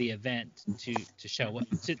after the event to show up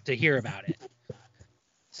to hear about it.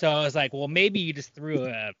 So I was like, well, maybe you just threw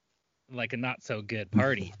a not so good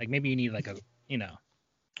party. Like maybe you need like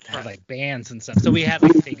have like bands and stuff. So we had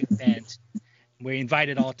like a big event. We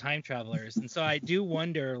invited all time travelers, and so I do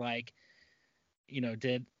wonder, like,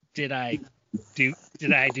 did I do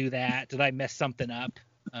that? Did I mess something up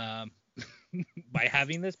by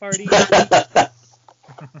having this party?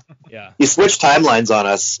 Yeah. You switched timelines on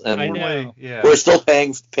us, and I know. We're still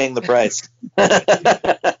paying the price.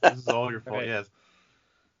 This is all your fault. Right. Yes.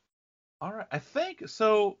 All right. I think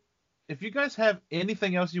so. If you guys have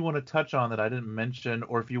anything else you want to touch on that I didn't mention,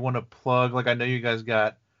 or if you want to plug, like I know you guys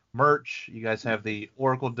got merch, you guys have the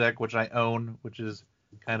Oracle deck, which I own, which is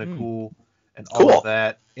kind of cool, and all of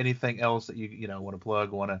that. Anything else that you want to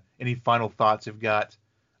plug? Any final thoughts you've got?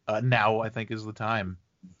 Now I think is the time.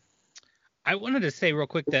 I wanted to say real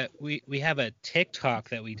quick that we have a TikTok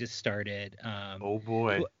that we just started. Oh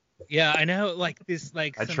boy. Yeah, I know. Like this,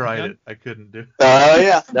 like I tried it. I couldn't do it. Oh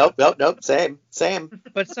yeah. Nope. Same.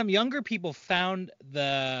 But some younger people found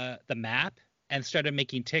the map and started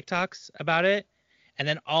making TikToks about it, and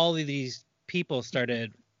then all of these people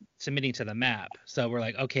started submitting to the map. So we're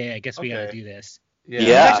like, okay, I guess we got to do this. Yeah.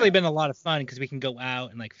 It's actually been a lot of fun because we can go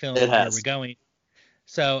out and like film where we're going.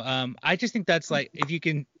 So I just think that's like if you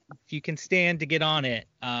can stand to get on it,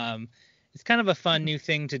 it's kind of a fun new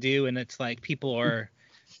thing to do, and it's like people are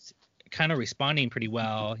kind of responding pretty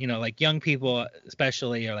well. Like young people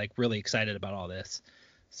especially are like really excited about all this.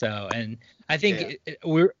 So, and I think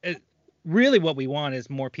really what we want is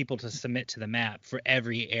more people to submit to the map for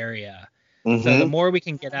every area. Mm-hmm. So the more we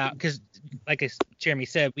can get out, because like Jeremy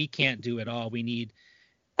said, we can't do it all. We need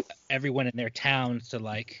everyone in their towns to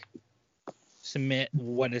like submit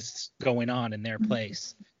what is going on in their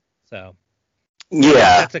place. So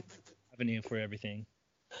that's a avenue for everything.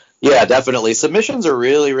 Yeah, definitely. Submissions are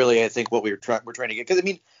really, really, I think, what we're trying to get. Because I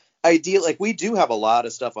mean, like we do have a lot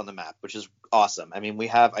of stuff on the map, which is awesome. I mean, we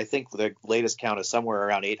have, I think the latest count is somewhere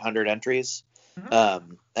around 800 entries.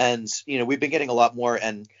 Mm-hmm. And we've been getting a lot more,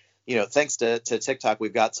 and thanks to TikTok,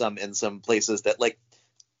 we've got some in some places that like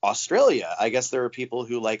Australia. I guess there are people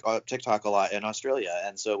who like TikTok a lot in Australia,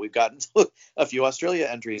 and so we've gotten a few Australia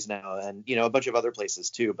entries now, and a bunch of other places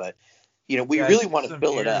too. But we really want to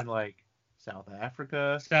fill it up. Like South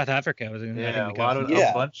Africa was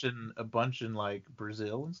a bunch in like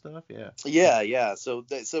Brazil and stuff. Yeah. So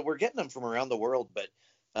we're getting them from around the world, but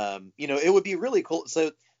it would be really cool.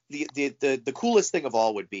 So the coolest thing of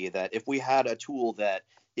all would be that if we had a tool that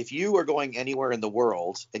if you are going anywhere in the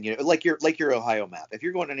world, and like your Ohio map, if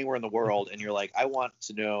you're going anywhere in the world and you're like, I want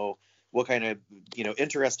to know what kind of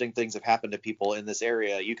interesting things have happened to people in this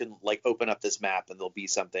area, you can like open up this map and there'll be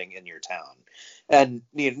something in your town. And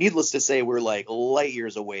needless to say, we're like light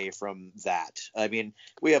years away from that. I mean,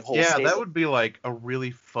 we have whole states. That would be like a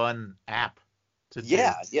really fun app to do.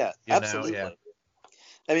 Yeah, absolutely.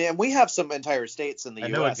 I mean, and we have some entire states in the U.S.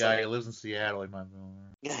 I know a guy who lives in Seattle.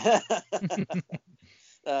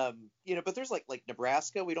 But there's like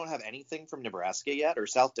Nebraska. We don't have anything from Nebraska yet, or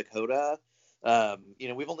South Dakota.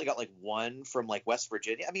 We've only got like one from like West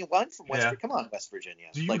Virginia. I mean, one from West. Come on, West Virginia.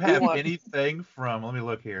 Do you have anything from? Let me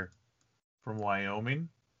look here. From Wyoming.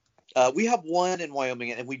 We have one in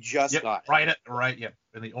Wyoming, and we just got it. Right. Yep.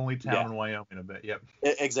 And the only town in Wyoming, I bet. Yep.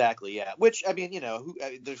 Exactly. Yeah. Which, I mean,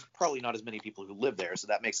 there's probably not as many people who live there, so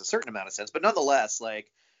that makes a certain amount of sense. But nonetheless,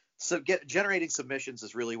 generating submissions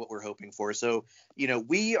is really what we're hoping for. So,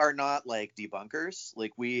 we are not like debunkers.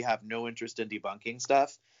 Like, we have no interest in debunking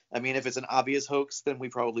stuff. I mean, if it's an obvious hoax, then we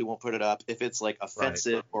probably won't put it up. If it's like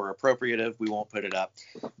offensive or appropriative, we won't put it up.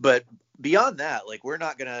 But beyond that, like, we're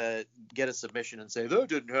not going to get a submission and say, that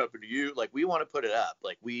didn't happen to you. Like, we want to put it up.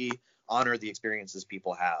 Like, we honor the experiences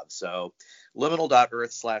people have. So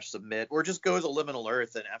liminal.earth/submit, or just go to Liminal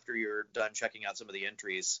Earth. And after you're done checking out some of the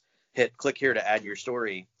entries, click here to add your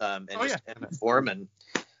story and end the form and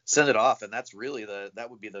send it off. And that's really that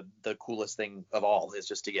would be the coolest thing of all, is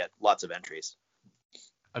just to get lots of entries.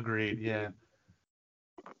 Agreed. Yeah.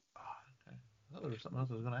 Oh, there was something else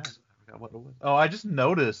I was going to ask. I forgot what it was. Oh, I just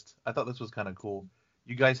noticed. I thought this was kind of cool.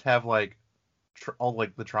 You guys have like all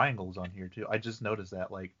like the triangles on here too. I just noticed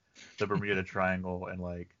that, like the Bermuda Triangle and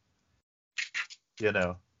like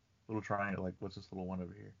little triangle. Like, what's this little one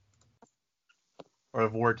over here? Or the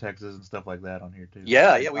vortexes and stuff like that on here too.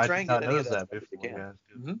 Yeah. We try and get any of that before.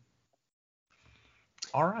 Mm-hmm.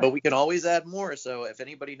 All right. But we can always add more. So if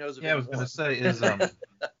anybody knows of I was going to say is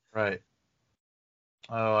right.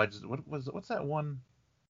 Oh, what's that one?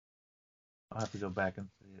 I'll have to go back and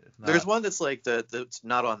see it. There's one that's like that's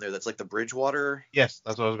not on there. That's like the Bridgewater. Yes,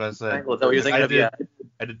 that's what I was going to say. Is that what you're thinking of? Yeah.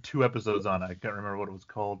 I did 2 episodes on it. I can't remember what it was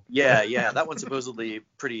called. Yeah. That one's supposedly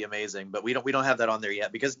pretty amazing, but we don't have that on there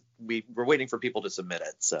yet because we're waiting for people to submit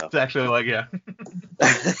it. So it's actually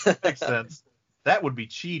makes sense. That would be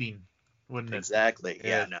cheating, wouldn't it? Exactly.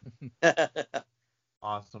 Yeah. No.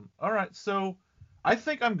 Awesome. All right. So I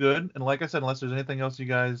think I'm good. And like I said, unless there's anything else you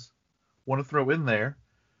guys want to throw in there,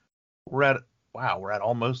 we're at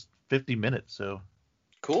almost 50 minutes. So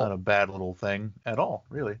cool. It's not a bad little thing at all,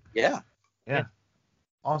 really. Yeah.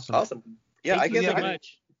 Awesome. Yeah. Thank you so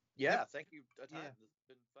much. Yeah. Thank you. It's been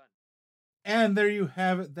fun. And there you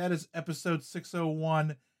have it. That is episode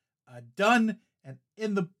 601 done and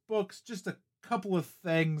in the books. Just a couple of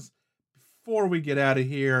things before we get out of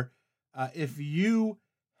here. If you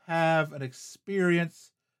have an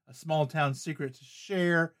experience, a small town secret to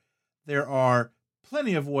share, there are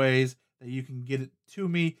plenty of ways that you can get it to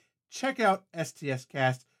me. Check out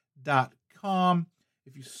stscast.com.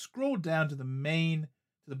 If you scroll down to the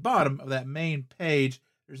bottom of that main page,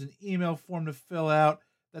 there's an email form to fill out.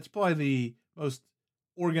 That's probably the most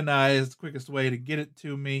organized, quickest way to get it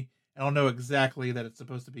to me. And I'll know exactly that it's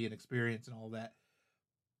supposed to be an experience and all that.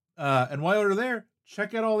 And while you're there,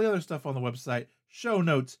 check out all the other stuff on the website. Show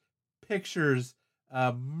notes, pictures,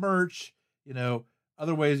 merch,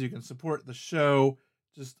 other ways you can support the show.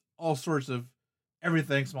 Just all sorts of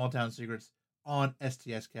everything Small Town Secrets on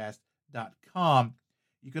stscast.com.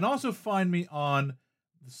 You can also find me on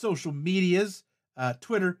the social medias.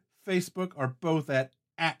 Twitter, Facebook are both at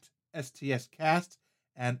STScast,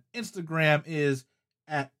 and Instagram is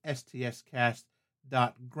at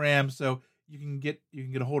STScast.gram. So you can get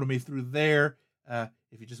a hold of me through there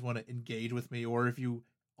if you just want to engage with me, or if you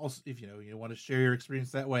want to share your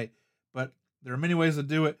experience that way. But there are many ways to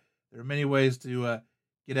do it. There are many ways to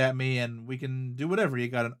get at me, and we can do whatever. You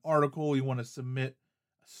got an article, you want to submit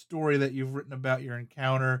a story that you've written about your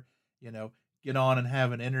encounter, get on and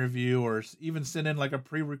have an interview, or even send in like a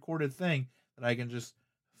pre-recorded thing that I can just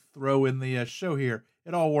throw in the show here.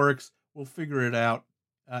 It all works. We'll figure it out.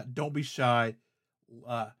 Don't be shy.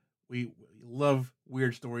 We love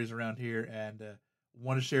weird stories around here, and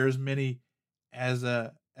want to share as many as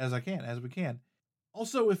we can.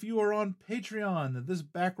 Also, if you are on Patreon, this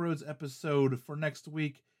Backroads episode for next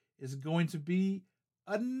week is going to be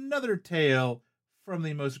another tale from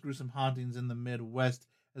the most gruesome hauntings in the Midwest,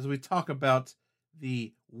 as we talk about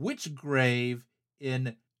the Witch Grave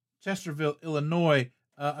in Chesterville, Illinois.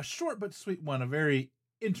 A short but sweet one, a very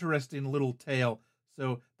interesting little tale.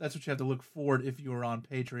 So that's what you have to look forward if you are on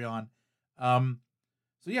Patreon. So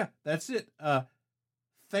yeah, that's it.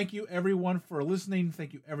 Thank you everyone for listening.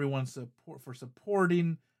 Thank you everyone for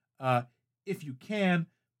supporting. If you can,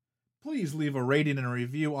 please leave a rating and a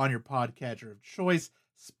review on your podcatcher of choice,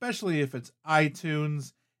 especially if it's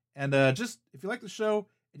iTunes. And just if you like the show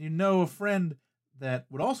and you know a friend that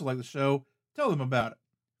would also like the show, tell them about it.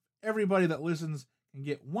 Everybody that listens can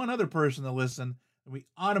get one other person to listen, and we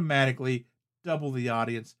automatically double the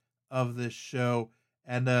audience of this show.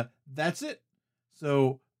 And that's it.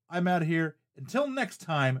 So I'm out of here. Until next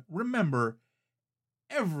time, remember,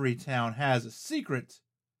 every town has a secret.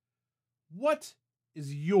 What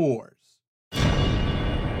is yours?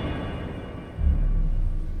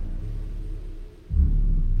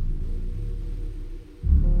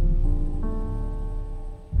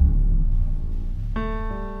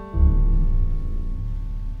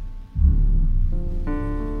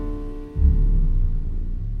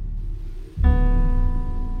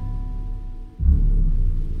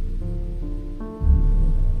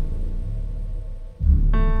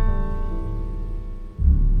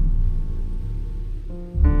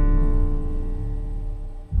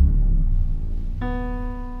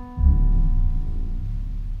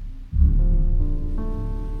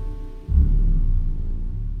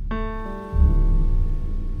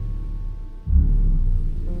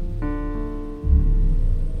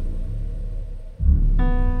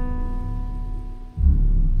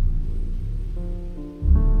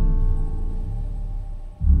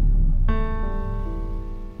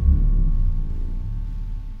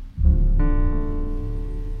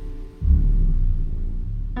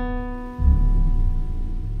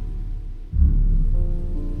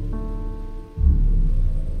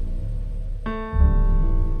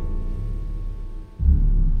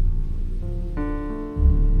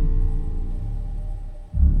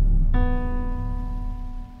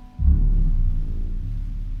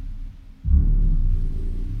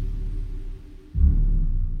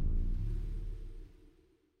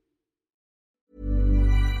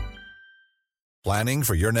 Planning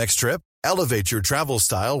for your next trip? Elevate your travel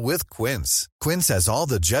style with Quince. Quince has all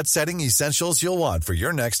the jet-setting essentials you'll want for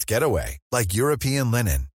your next getaway, like European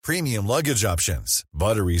linen, premium luggage options,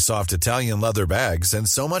 buttery soft Italian leather bags, and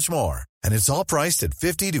so much more. And it's all priced at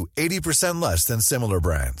 50 to 80% less than similar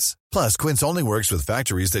brands. Plus, Quince only works with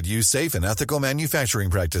factories that use safe and ethical manufacturing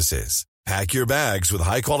practices. Pack your bags with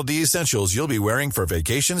high-quality essentials you'll be wearing for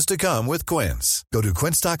vacations to come with Quince. Go to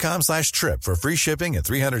quince.com/trip for free shipping and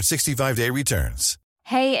 365-day returns.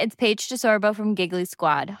 Hey, it's Paige DeSorbo from Giggly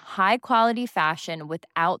Squad. High quality fashion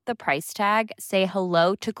without the price tag. Say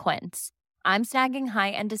hello to Quince. I'm snagging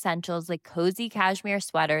high-end essentials like cozy cashmere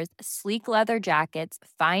sweaters, sleek leather jackets,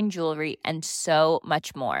 fine jewelry, and so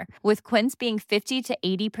much more. With Quince being 50 to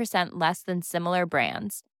 80% less than similar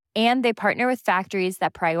brands. And they partner with factories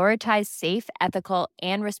that prioritize safe, ethical,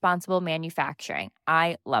 and responsible manufacturing.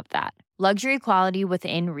 I love that. Luxury quality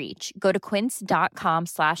within reach. Go to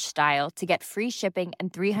quince.com/style to get free shipping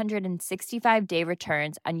and 365-day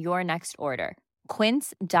returns on your next order.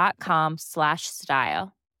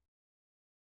 Quince.com/style.